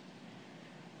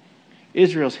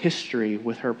 Israel's history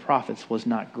with her prophets was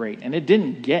not great, and it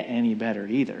didn't get any better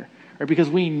either, right? Because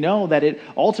we know that it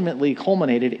ultimately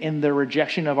culminated in the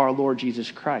rejection of our Lord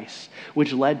Jesus Christ,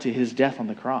 which led to his death on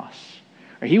the cross.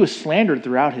 Right? He was slandered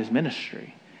throughout his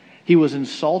ministry. He was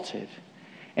insulted,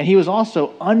 and he was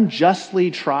also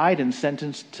unjustly tried and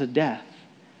sentenced to death.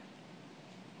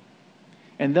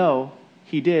 And though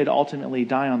he did ultimately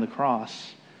die on the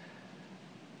cross,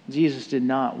 Jesus did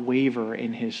not waver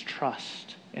in his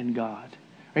trust in God.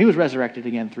 He was resurrected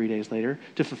again 3 days later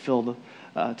to fulfill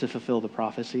the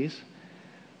prophecies.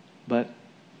 But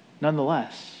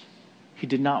nonetheless, he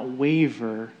did not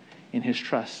waver in his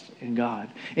trust in God.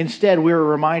 Instead, we are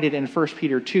reminded in 1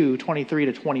 Peter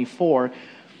 2:23-24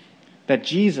 that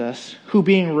Jesus, who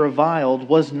being reviled,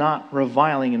 was not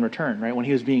reviling in return. Right? When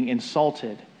he was being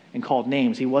insulted and called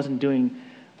names, he wasn't doing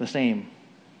the same.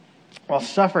 While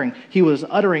suffering, he was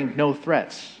uttering no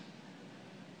threats.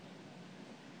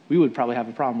 We would probably have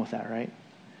a problem with that, right?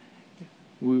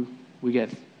 We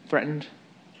get threatened.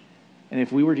 And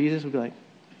if we were Jesus, we'd be like,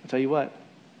 I'll tell you what,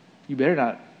 you better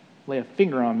not lay a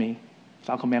finger on me,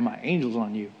 so I'll command my angels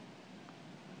on you.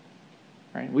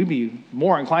 Right? We'd be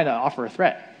more inclined to offer a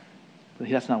threat. But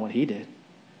that's not what he did.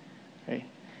 Right?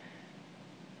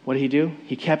 What did he do?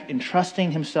 He kept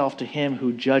entrusting himself to him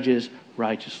who judges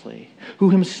righteously, who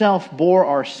himself bore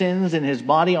our sins in his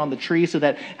body on the tree, so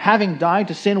that having died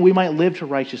to sin, we might live to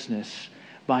righteousness.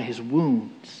 By his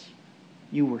wounds,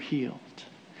 you were healed.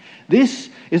 This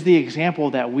is the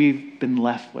example that we've been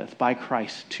left with by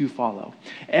Christ to follow.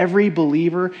 Every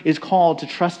believer is called to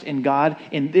trust in God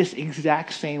in this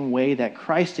exact same way that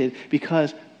Christ did,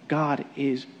 because God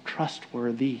is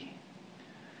trustworthy.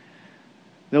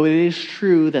 Though it is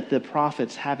true that the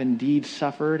prophets have indeed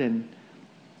suffered, and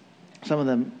some of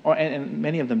them, and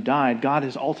many of them died, God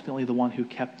is ultimately the one who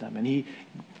kept them, and he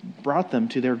brought them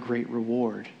to their great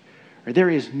reward.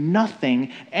 There is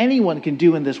nothing anyone can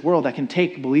do in this world that can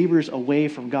take believers away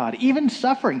from God, even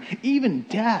suffering, even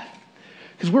death.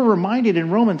 Because we're reminded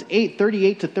in Romans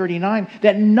 8:38-39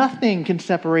 that nothing can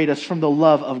separate us from the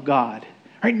love of God.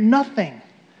 Right? Nothing.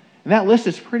 And that list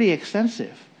is pretty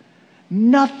extensive.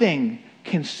 Nothing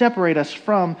can separate us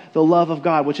from the love of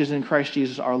God, which is in Christ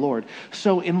Jesus our Lord.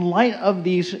 So in light of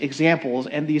these examples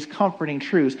and these comforting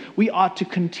truths, we ought to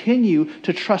continue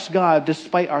to trust God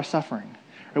despite our suffering.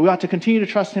 We ought to continue to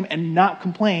trust him and not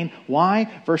complain.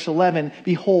 Why? Verse 11,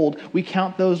 behold, we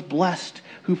count those blessed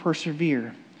who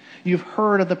persevere. You've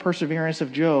heard of the perseverance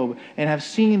of Job and have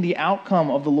seen the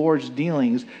outcome of the Lord's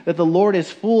dealings, that the Lord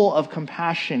is full of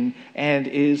compassion and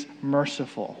is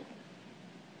merciful.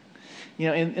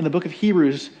 In the book of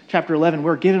Hebrews, chapter 11,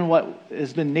 we're given what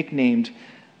has been nicknamed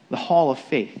the Hall of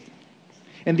Faith.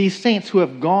 And these saints who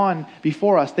have gone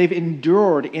before us, they've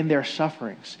endured in their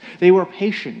sufferings. They were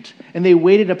patient and they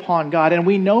waited upon God. And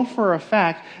we know for a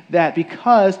fact that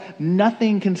because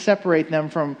nothing can separate them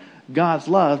from God's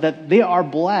love, that they are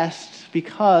blessed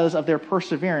because of their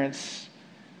perseverance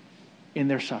in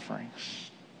their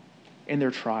sufferings, in their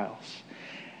trials.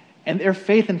 And their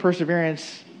faith and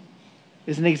perseverance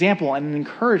is an example and an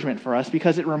encouragement for us,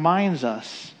 because it reminds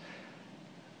us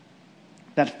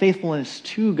that faithfulness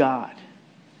to God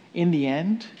in the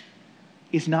end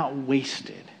is not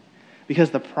wasted,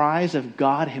 because the prize of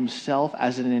God himself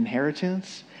as an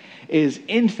inheritance is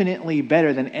infinitely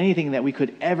better than anything that we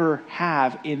could ever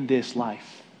have in this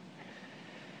life.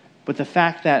 But the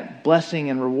fact that blessing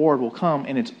and reward will come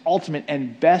in its ultimate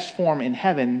and best form in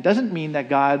heaven doesn't mean that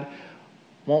God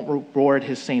won't reward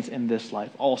his saints in this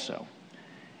life also.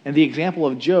 And the example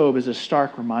of Job is a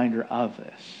stark reminder of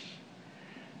this.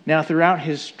 Now, throughout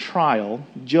his trial,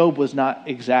 Job was not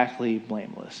exactly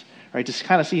blameless. Right? To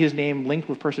kind of see his name linked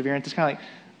with perseverance, it's kind of like,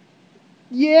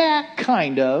 yeah,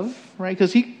 kind of, right?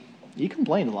 Because he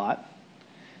complained a lot.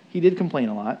 He did complain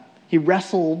a lot. He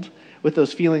wrestled with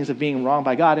those feelings of being wronged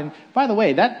by God. And by the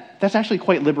way, that's actually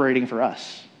quite liberating for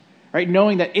us, right?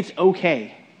 Knowing that it's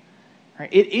okay. Right?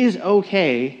 It is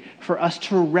okay for us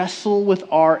to wrestle with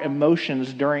our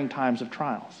emotions during times of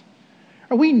trials.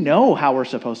 We know how we're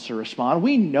supposed to respond.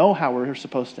 We know how we're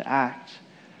supposed to act.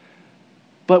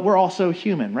 But we're also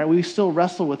human, right? We still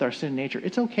wrestle with our sin nature.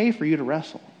 It's okay for you to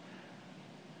wrestle.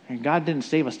 And God didn't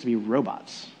save us to be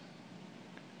robots.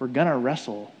 We're going to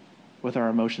wrestle with our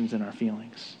emotions and our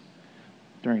feelings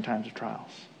during times of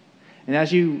trials. And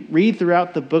as you read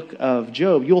throughout the book of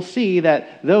Job, you'll see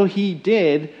that though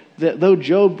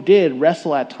Job did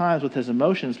wrestle at times with his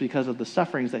emotions because of the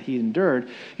sufferings that he endured,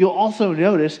 you'll also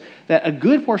notice that a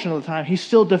good portion of the time he's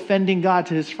still defending God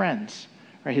to his friends,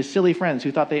 right? His silly friends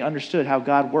who thought they understood how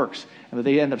God works, and that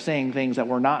they end up saying things that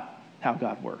were not how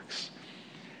God works.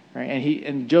 Right?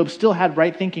 And Job still had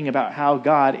right thinking about how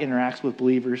God interacts with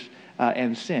believers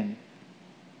and sin.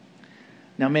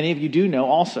 Now, many of you do know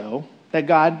also that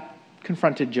God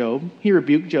confronted Job. He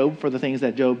rebuked Job for the things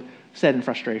that Job said in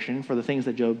frustration, for the things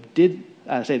that Job did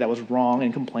say that was wrong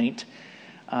in complaint.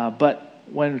 But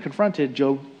when confronted,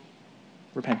 Job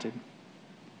repented.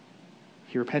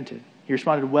 He repented. He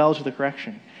responded well to the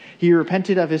correction. He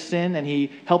repented of his sin, and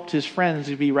he helped his friends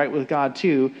to be right with God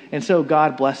too. And so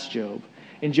God blessed Job.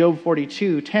 In Job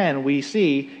 42:10, we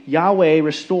see Yahweh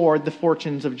restored the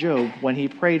fortunes of Job when he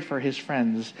prayed for his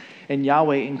friends, and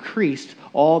Yahweh increased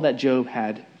all that Job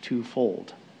had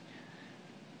twofold.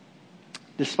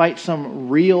 Despite some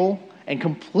real and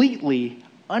completely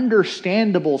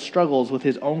understandable struggles with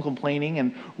his own complaining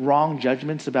and wrong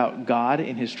judgments about God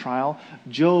in his trial,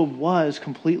 Job was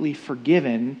completely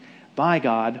forgiven by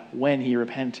God when he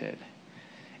repented.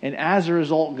 And as a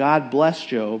result, God blessed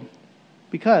Job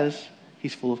because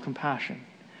he's full of compassion,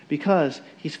 because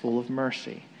he's full of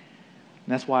mercy.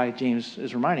 And that's why James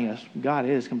is reminding us God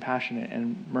is compassionate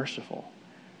and merciful.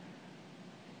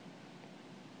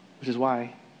 Which is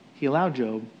why he allowed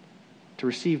Job to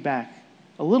receive back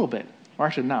a little bit, or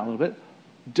actually not a little bit,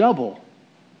 double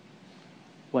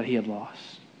what he had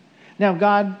lost. Now,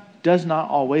 God does not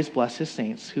always bless his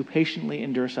saints who patiently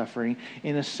endure suffering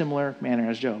in a similar manner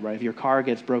as Job, right? If your car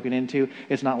gets broken into,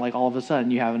 it's not like all of a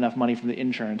sudden you have enough money from the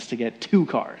insurance to get 2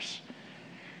 cars,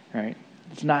 right?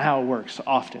 It's not how it works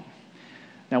often.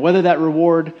 Now, whether that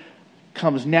reward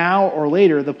comes now or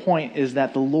later, the point is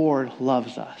that the Lord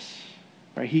loves us.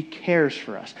 Right? He cares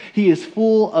for us. He is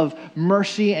full of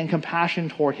mercy and compassion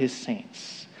toward his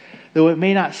saints. Though it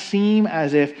may not seem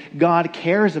as if God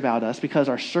cares about us because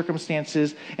our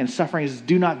circumstances and sufferings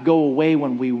do not go away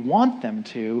when we want them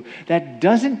to, that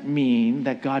doesn't mean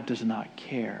that God does not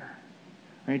care.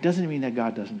 Right? It doesn't mean that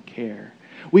God doesn't care.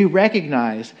 We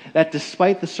recognize that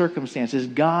despite the circumstances,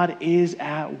 God is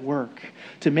at work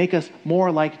to make us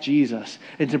more like Jesus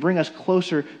and to bring us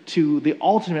closer to the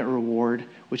ultimate reward,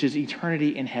 which is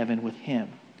eternity in heaven with him.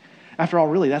 After all,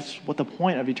 really, that's what the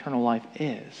point of eternal life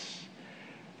is.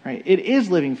 Right? It is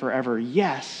living forever,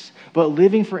 yes, but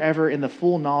living forever in the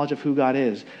full knowledge of who God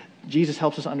is. Jesus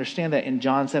helps us understand that in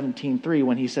John 17:3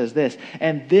 when he says this,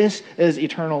 "And this is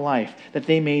eternal life, that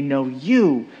they may know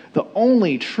you, the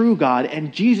only true God,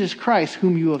 and Jesus Christ,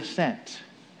 whom you have sent."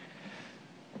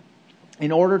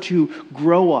 In order to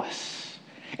grow us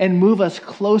and move us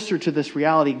closer to this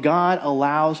reality, God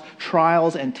allows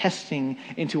trials and testing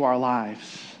into our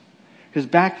lives. Because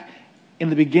back in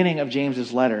the beginning of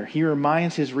James's letter, he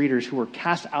reminds his readers who were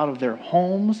cast out of their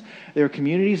homes, their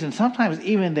communities, and sometimes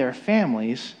even their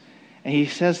families. And he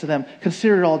says to them,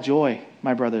 "Consider it all joy,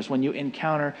 my brothers, when you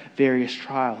encounter various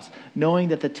trials, knowing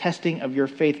that the testing of your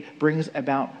faith brings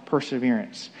about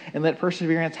perseverance. And let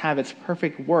perseverance have its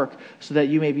perfect work, so that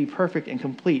you may be perfect and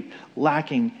complete,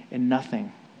 lacking in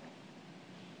nothing."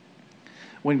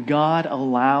 When God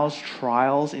allows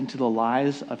trials into the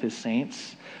lives of his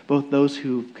saints, both those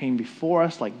who came before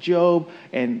us, like Job,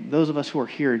 and those of us who are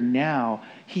here now,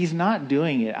 he's not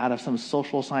doing it out of some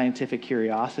social scientific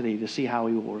curiosity to see how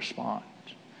he will respond.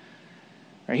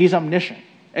 Right? He's omniscient,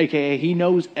 aka he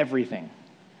knows everything.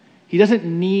 He doesn't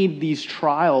need these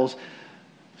trials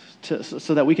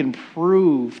so that we can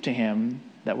prove to him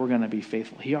that we're going to be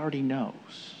faithful. He already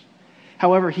knows.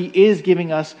 However, he is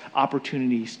giving us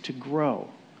opportunities to grow.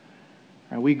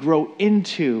 Right? We grow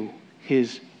into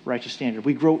his righteous standard.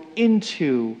 We grow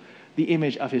into the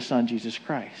image of his son, Jesus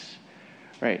Christ.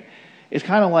 Right? It's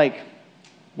kind of like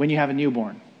when you have a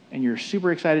newborn and you're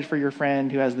super excited for your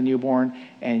friend who has the newborn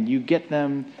and you get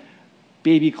them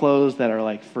baby clothes that are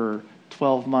like for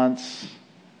 12 months,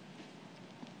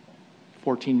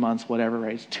 14 months, whatever,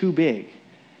 right? It's too big.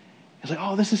 It's like,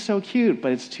 oh, this is so cute,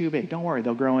 but it's too big. Don't worry,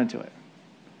 they'll grow into it.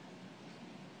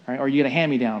 Right? Or you get a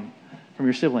hand-me-down from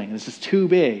your sibling and it's just too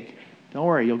big. Don't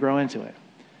worry, you'll grow into it.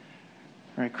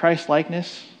 Right?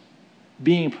 Christ-likeness,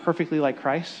 being perfectly like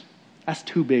Christ, that's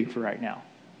too big for right now.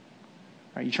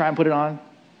 Right? You try and put it on,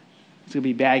 it's going to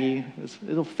be baggy.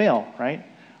 It'll fail, right?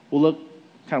 We'll look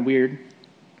kind of weird.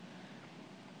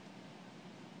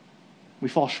 We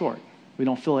fall short. We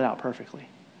don't fill it out perfectly.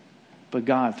 But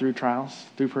God, through trials,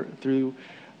 through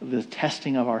the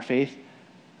testing of our faith,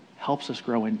 helps us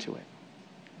grow into it.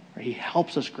 Right? He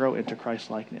helps us grow into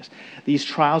Christ-likeness. These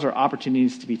trials are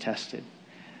opportunities to be tested.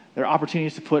 They're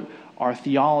opportunities to put our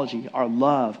theology, our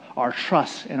love, our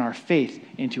trust, and our faith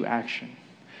into action.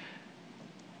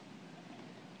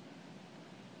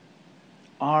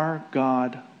 Our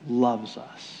God loves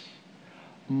us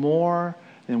more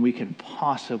than we can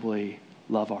possibly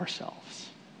love ourselves.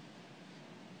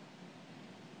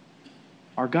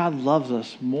 Our God loves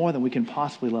us more than we can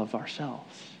possibly love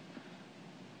ourselves.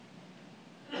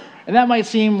 And that might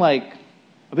seem like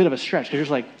a bit of a stretch, because you're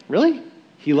just like, really?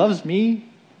 He loves me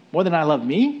more than I love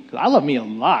me? Because I love me a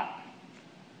lot.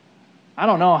 I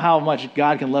don't know how much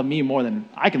God can love me more than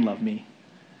I can love me.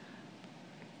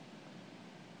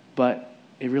 But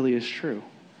it really is true.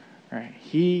 Right?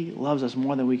 He loves us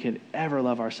more than we could ever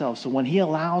love ourselves. So when he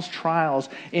allows trials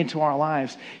into our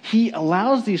lives, he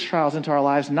allows these trials into our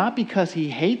lives not because he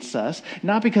hates us,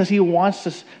 not because he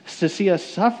wants to see us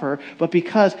suffer, but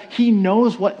because he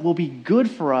knows what will be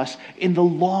good for us in the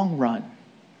long run.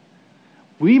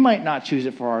 We might not choose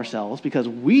it for ourselves because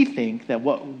we think that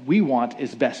what we want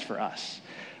is best for us.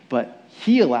 But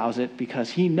he allows it because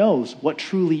he knows what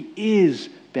truly is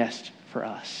best for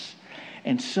us.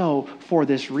 And so, for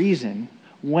this reason,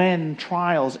 when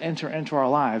trials enter into our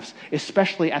lives,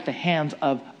 especially at the hands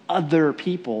of other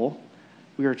people,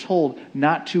 we are told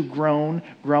not to groan,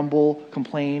 grumble,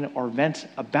 complain, or vent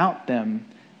about them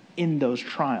in those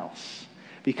trials.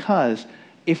 Because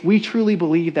if we truly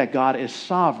believe that God is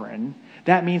sovereign,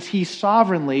 that means he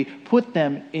sovereignly put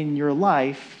them in your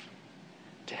life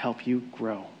to help you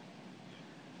grow.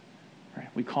 Right?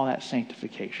 We call that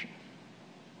sanctification.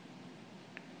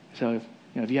 So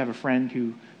if you have a friend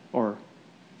who, or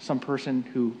some person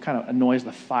who kind of annoys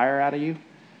the fire out of you,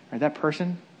 right, that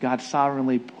person, God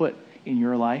sovereignly put in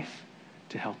your life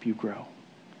to help you grow.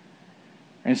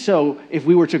 And so if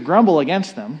we were to grumble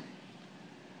against them,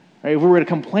 Right? If we were to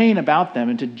complain about them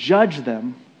and to judge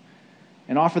them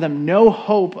and offer them no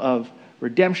hope of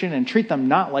redemption and treat them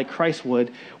not like Christ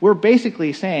would, we're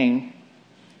basically saying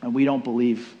we don't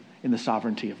believe in the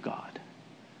sovereignty of God.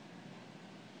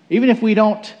 Even if we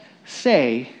don't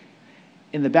say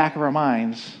in the back of our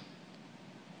minds,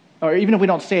 or even if we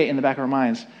don't say it in the back of our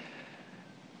minds,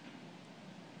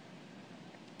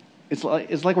 it's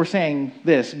like we're saying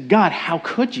this: God, how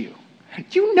could you?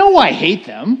 You know I hate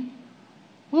them.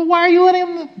 Well, why are you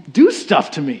letting them do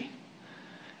stuff to me?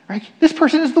 Right? This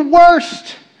person is the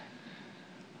worst.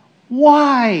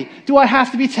 Why do I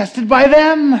have to be tested by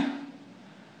them?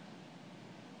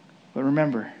 But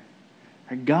remember,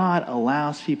 God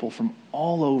allows people from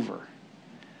all over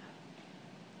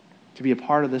to be a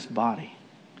part of this body,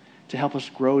 to help us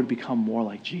grow to become more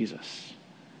like Jesus.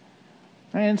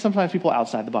 Right? And sometimes people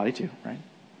outside the body too, right?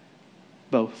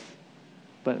 Both.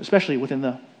 But especially within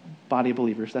the body of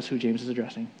believers. That's who James is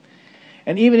addressing.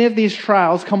 And even if these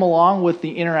trials come along with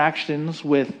the interactions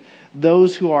with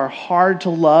those who are hard to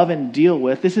love and deal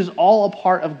with, this is all a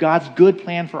part of God's good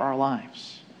plan for our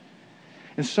lives.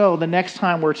 And so the next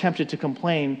time we're tempted to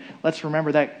complain, let's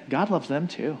remember that God loves them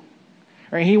too.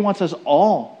 Right? He wants us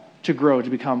all to grow to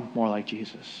become more like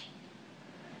Jesus.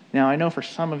 Now, I know for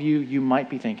some of you, you might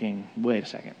be thinking, wait a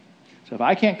second. So if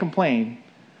I can't complain,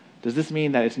 does this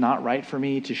mean that it's not right for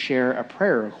me to share a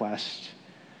prayer request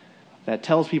that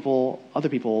tells other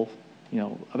people,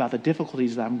 about the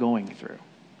difficulties that I'm going through?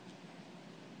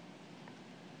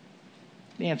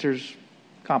 The answer's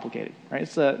complicated, right?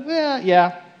 It's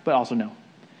yeah, but also no.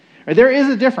 Right? There is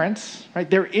a difference, right?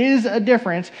 There is a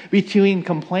difference between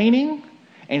complaining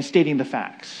and stating the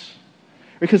facts.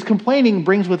 Because complaining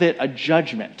brings with it a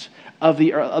judgment of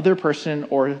the other person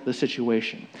or the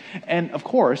situation. And of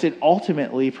course, it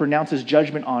ultimately pronounces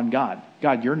judgment on God.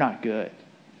 God, you're not good.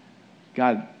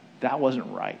 God, that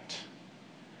wasn't right.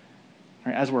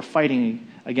 Right? As we're fighting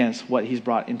against what he's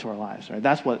brought into our lives. Right?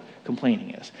 That's what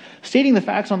complaining is. Stating the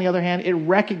facts, on the other hand, it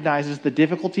recognizes the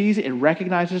difficulties, it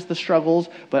recognizes the struggles,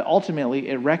 but ultimately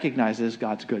it recognizes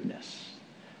God's goodness.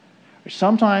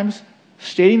 Sometimes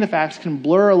stating the facts can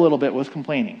blur a little bit with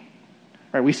complaining.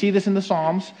 Right? We see this in the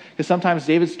Psalms, because sometimes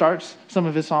David starts some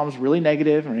of his Psalms really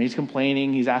negative, and he's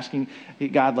complaining, he's asking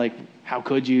God, like, how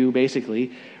could you,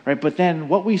 basically. Right? But then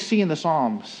what we see in the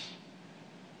Psalms,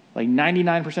 like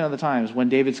 99% of the times when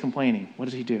David's complaining, what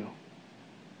does he do?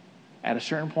 At a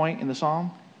certain point in the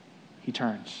Psalm, he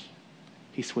turns,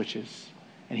 he switches,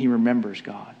 and he remembers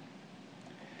God.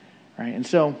 Right? And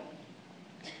so,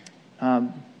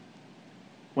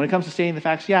 when it comes to stating the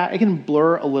facts, yeah, it can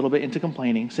blur a little bit into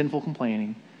complaining, sinful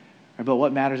complaining. Right? But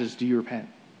what matters is, do you repent?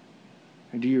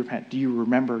 Or do you repent? Do you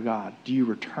remember God? Do you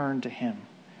return to him?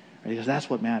 Right? Because that's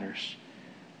what matters.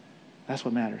 That's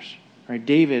what matters. Right?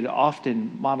 David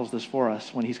often models this for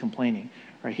us when he's complaining.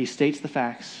 Right? He states the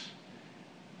facts.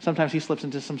 Sometimes he slips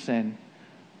into some sin,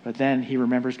 but then he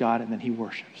remembers God and then he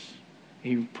worships.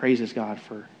 He praises God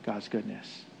for God's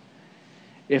goodness.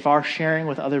 If our sharing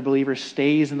with other believers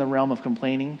stays in the realm of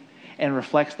complaining and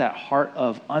reflects that heart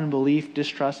of unbelief,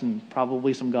 distrust, and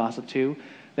probably some gossip too,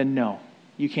 then no,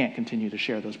 you can't continue to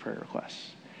share those prayer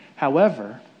requests.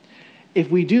 However,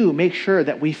 if we do, make sure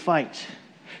that we fight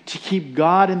to keep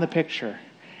God in the picture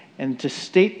and to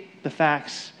state the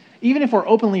facts, even if we're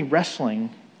openly wrestling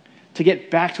to get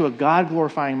back to a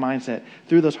God-glorifying mindset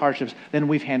through those hardships, then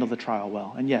we've handled the trial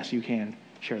well. And yes, you can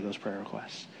share those prayer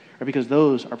requests. Because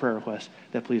those are prayer requests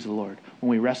that please the Lord. When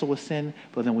we wrestle with sin,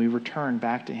 but then we return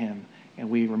back to him and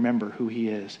we remember who he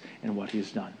is and what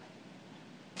he's done.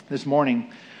 This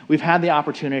morning, we've had the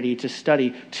opportunity to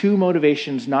study 2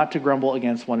 motivations not to grumble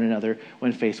against one another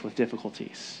when faced with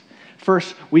difficulties.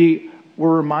 First, we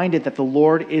were reminded that the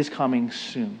Lord is coming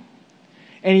soon.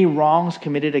 Any wrongs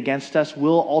committed against us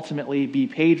will ultimately be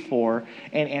paid for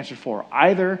and answered for,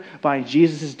 either by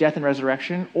Jesus' death and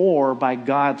resurrection or by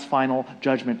God's final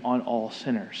judgment on all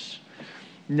sinners.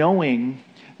 Knowing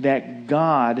that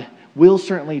God will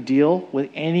certainly deal with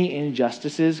any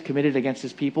injustices committed against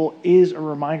his people is a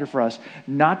reminder for us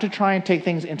not to try and take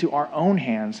things into our own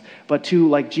hands, but to,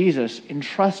 like Jesus,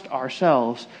 entrust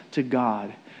ourselves to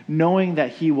God, knowing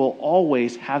that he will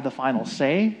always have the final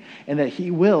say and that he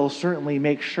will certainly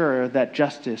make sure that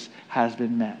justice has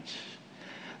been met.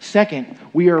 Second,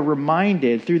 we are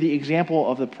reminded through the example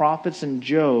of the prophets and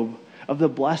Job of the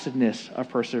blessedness of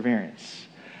perseverance.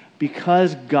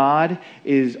 Because God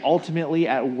is ultimately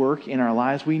at work in our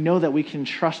lives, we know that we can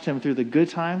trust him through the good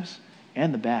times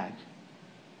and the bad.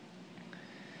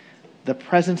 The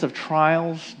presence of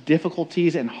trials,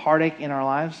 difficulties, and heartache in our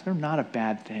lives, they're not a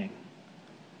bad thing.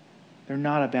 They're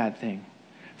not a bad thing.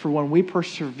 For when we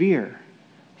persevere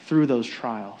through those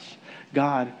trials.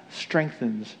 God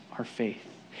strengthens our faith.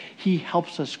 He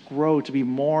helps us grow to be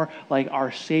more like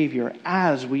our Savior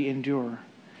as we endure.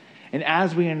 And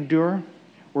as we endure,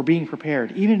 we're being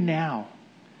prepared, even now,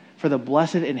 for the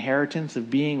blessed inheritance of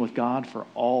being with God for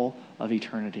all of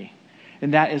eternity.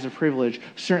 And that is a privilege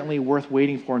certainly worth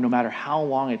waiting for, no matter how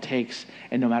long it takes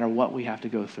and no matter what we have to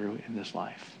go through in this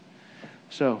life.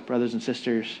 So, brothers and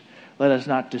sisters, let us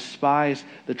not despise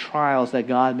the trials that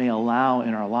God may allow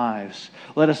in our lives.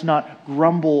 Let us not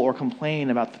grumble or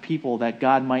complain about the people that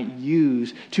God might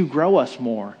use to grow us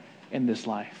more in this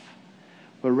life.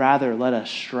 But rather, let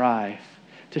us strive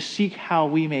to seek how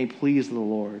we may please the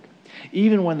Lord,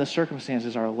 even when the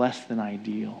circumstances are less than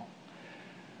ideal.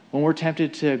 When we're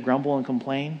tempted to grumble and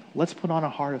complain, let's put on a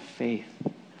heart of faith.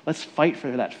 Let's fight for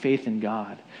that faith in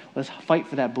God. Let's fight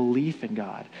for that belief in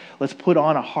God. Let's put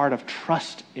on a heart of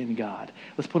trust in God.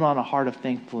 Let's put on a heart of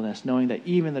thankfulness, knowing that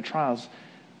even the trials,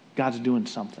 God's doing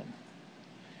something.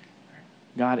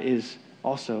 God is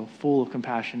also full of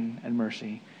compassion and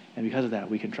mercy, and because of that,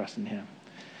 we can trust in Him.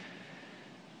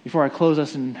 Before I close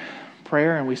us in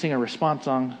prayer and we sing a response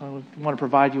song, I want to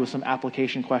provide you with some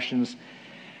application questions.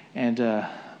 And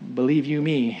believe you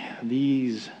me,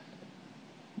 these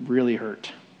really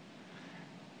hurt.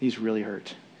 These really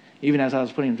hurt. Even as I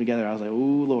was putting them together, I was like, "Oh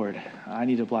Lord, I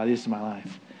need to apply these to my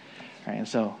life." All right, and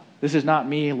so this is not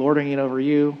me lording it over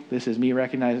you. This is me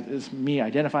it's me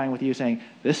identifying with you, saying,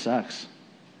 "This sucks."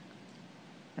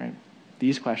 Right?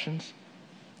 These questions,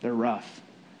 they're rough,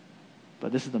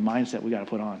 but this is the mindset we got to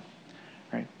put on.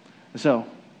 Right? And so,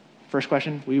 first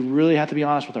question: we really have to be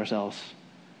honest with ourselves.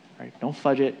 Right? Don't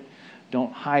fudge it.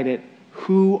 Don't hide it.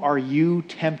 Who are you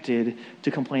tempted to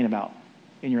complain about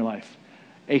in your life?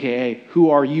 AKA, who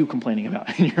are you complaining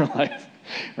about in your life?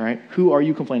 Right? Who are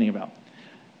you complaining about?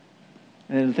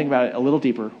 And then think about it a little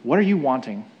deeper. What are you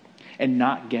wanting and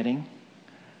not getting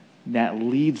that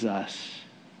leads us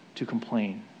to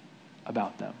complain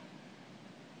about them?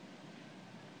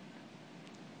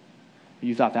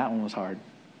 You thought that one was hard.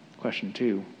 Question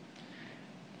 2.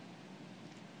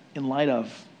 In light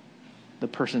of the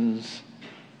persons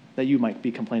that you might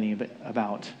be complaining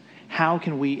about, how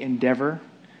can we endeavor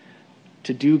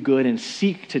to do good and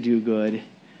seek to do good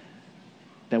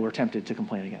that we're tempted to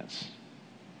complain against?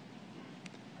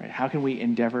 Right? How can we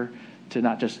endeavor to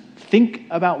not just think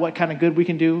about what kind of good we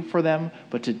can do for them,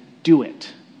 but to do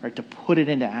it, right? To put it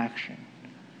into action.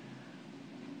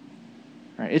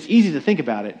 Right? It's easy to think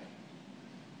about it.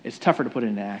 It's tougher to put it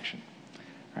into action.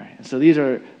 Right? And so these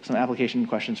are some application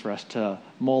questions for us to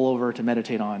mull over, to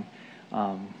meditate on.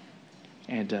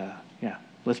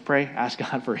 Let's pray. Ask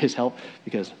God for His help,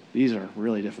 because these are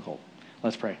really difficult.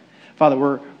 Let's pray. Father,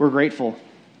 we're grateful.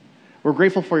 We're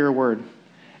grateful for your word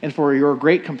and for your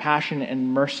great compassion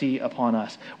and mercy upon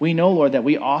us. We know, Lord, that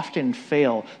we often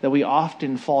fail, that we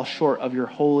often fall short of your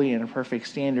holy and perfect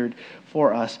standard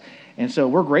for us. And so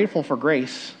we're grateful for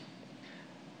grace,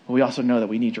 but we also know that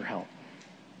we need your help.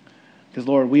 Because,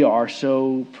 Lord, we are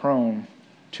so prone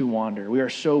to wander. We are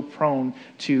so prone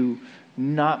to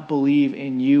not believe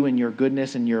in you and your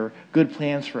goodness and your good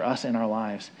plans for us in our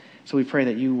lives. So we pray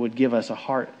that you would give us a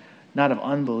heart not of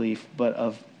unbelief, but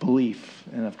of belief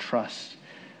and of trust.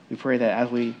 We pray that as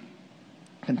we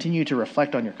continue to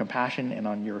reflect on your compassion and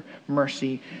on your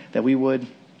mercy, that we would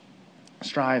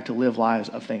strive to live lives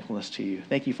of thankfulness to you.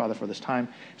 Thank you, Father, for this time.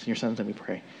 It's in your Son's name we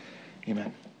pray.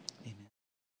 Amen.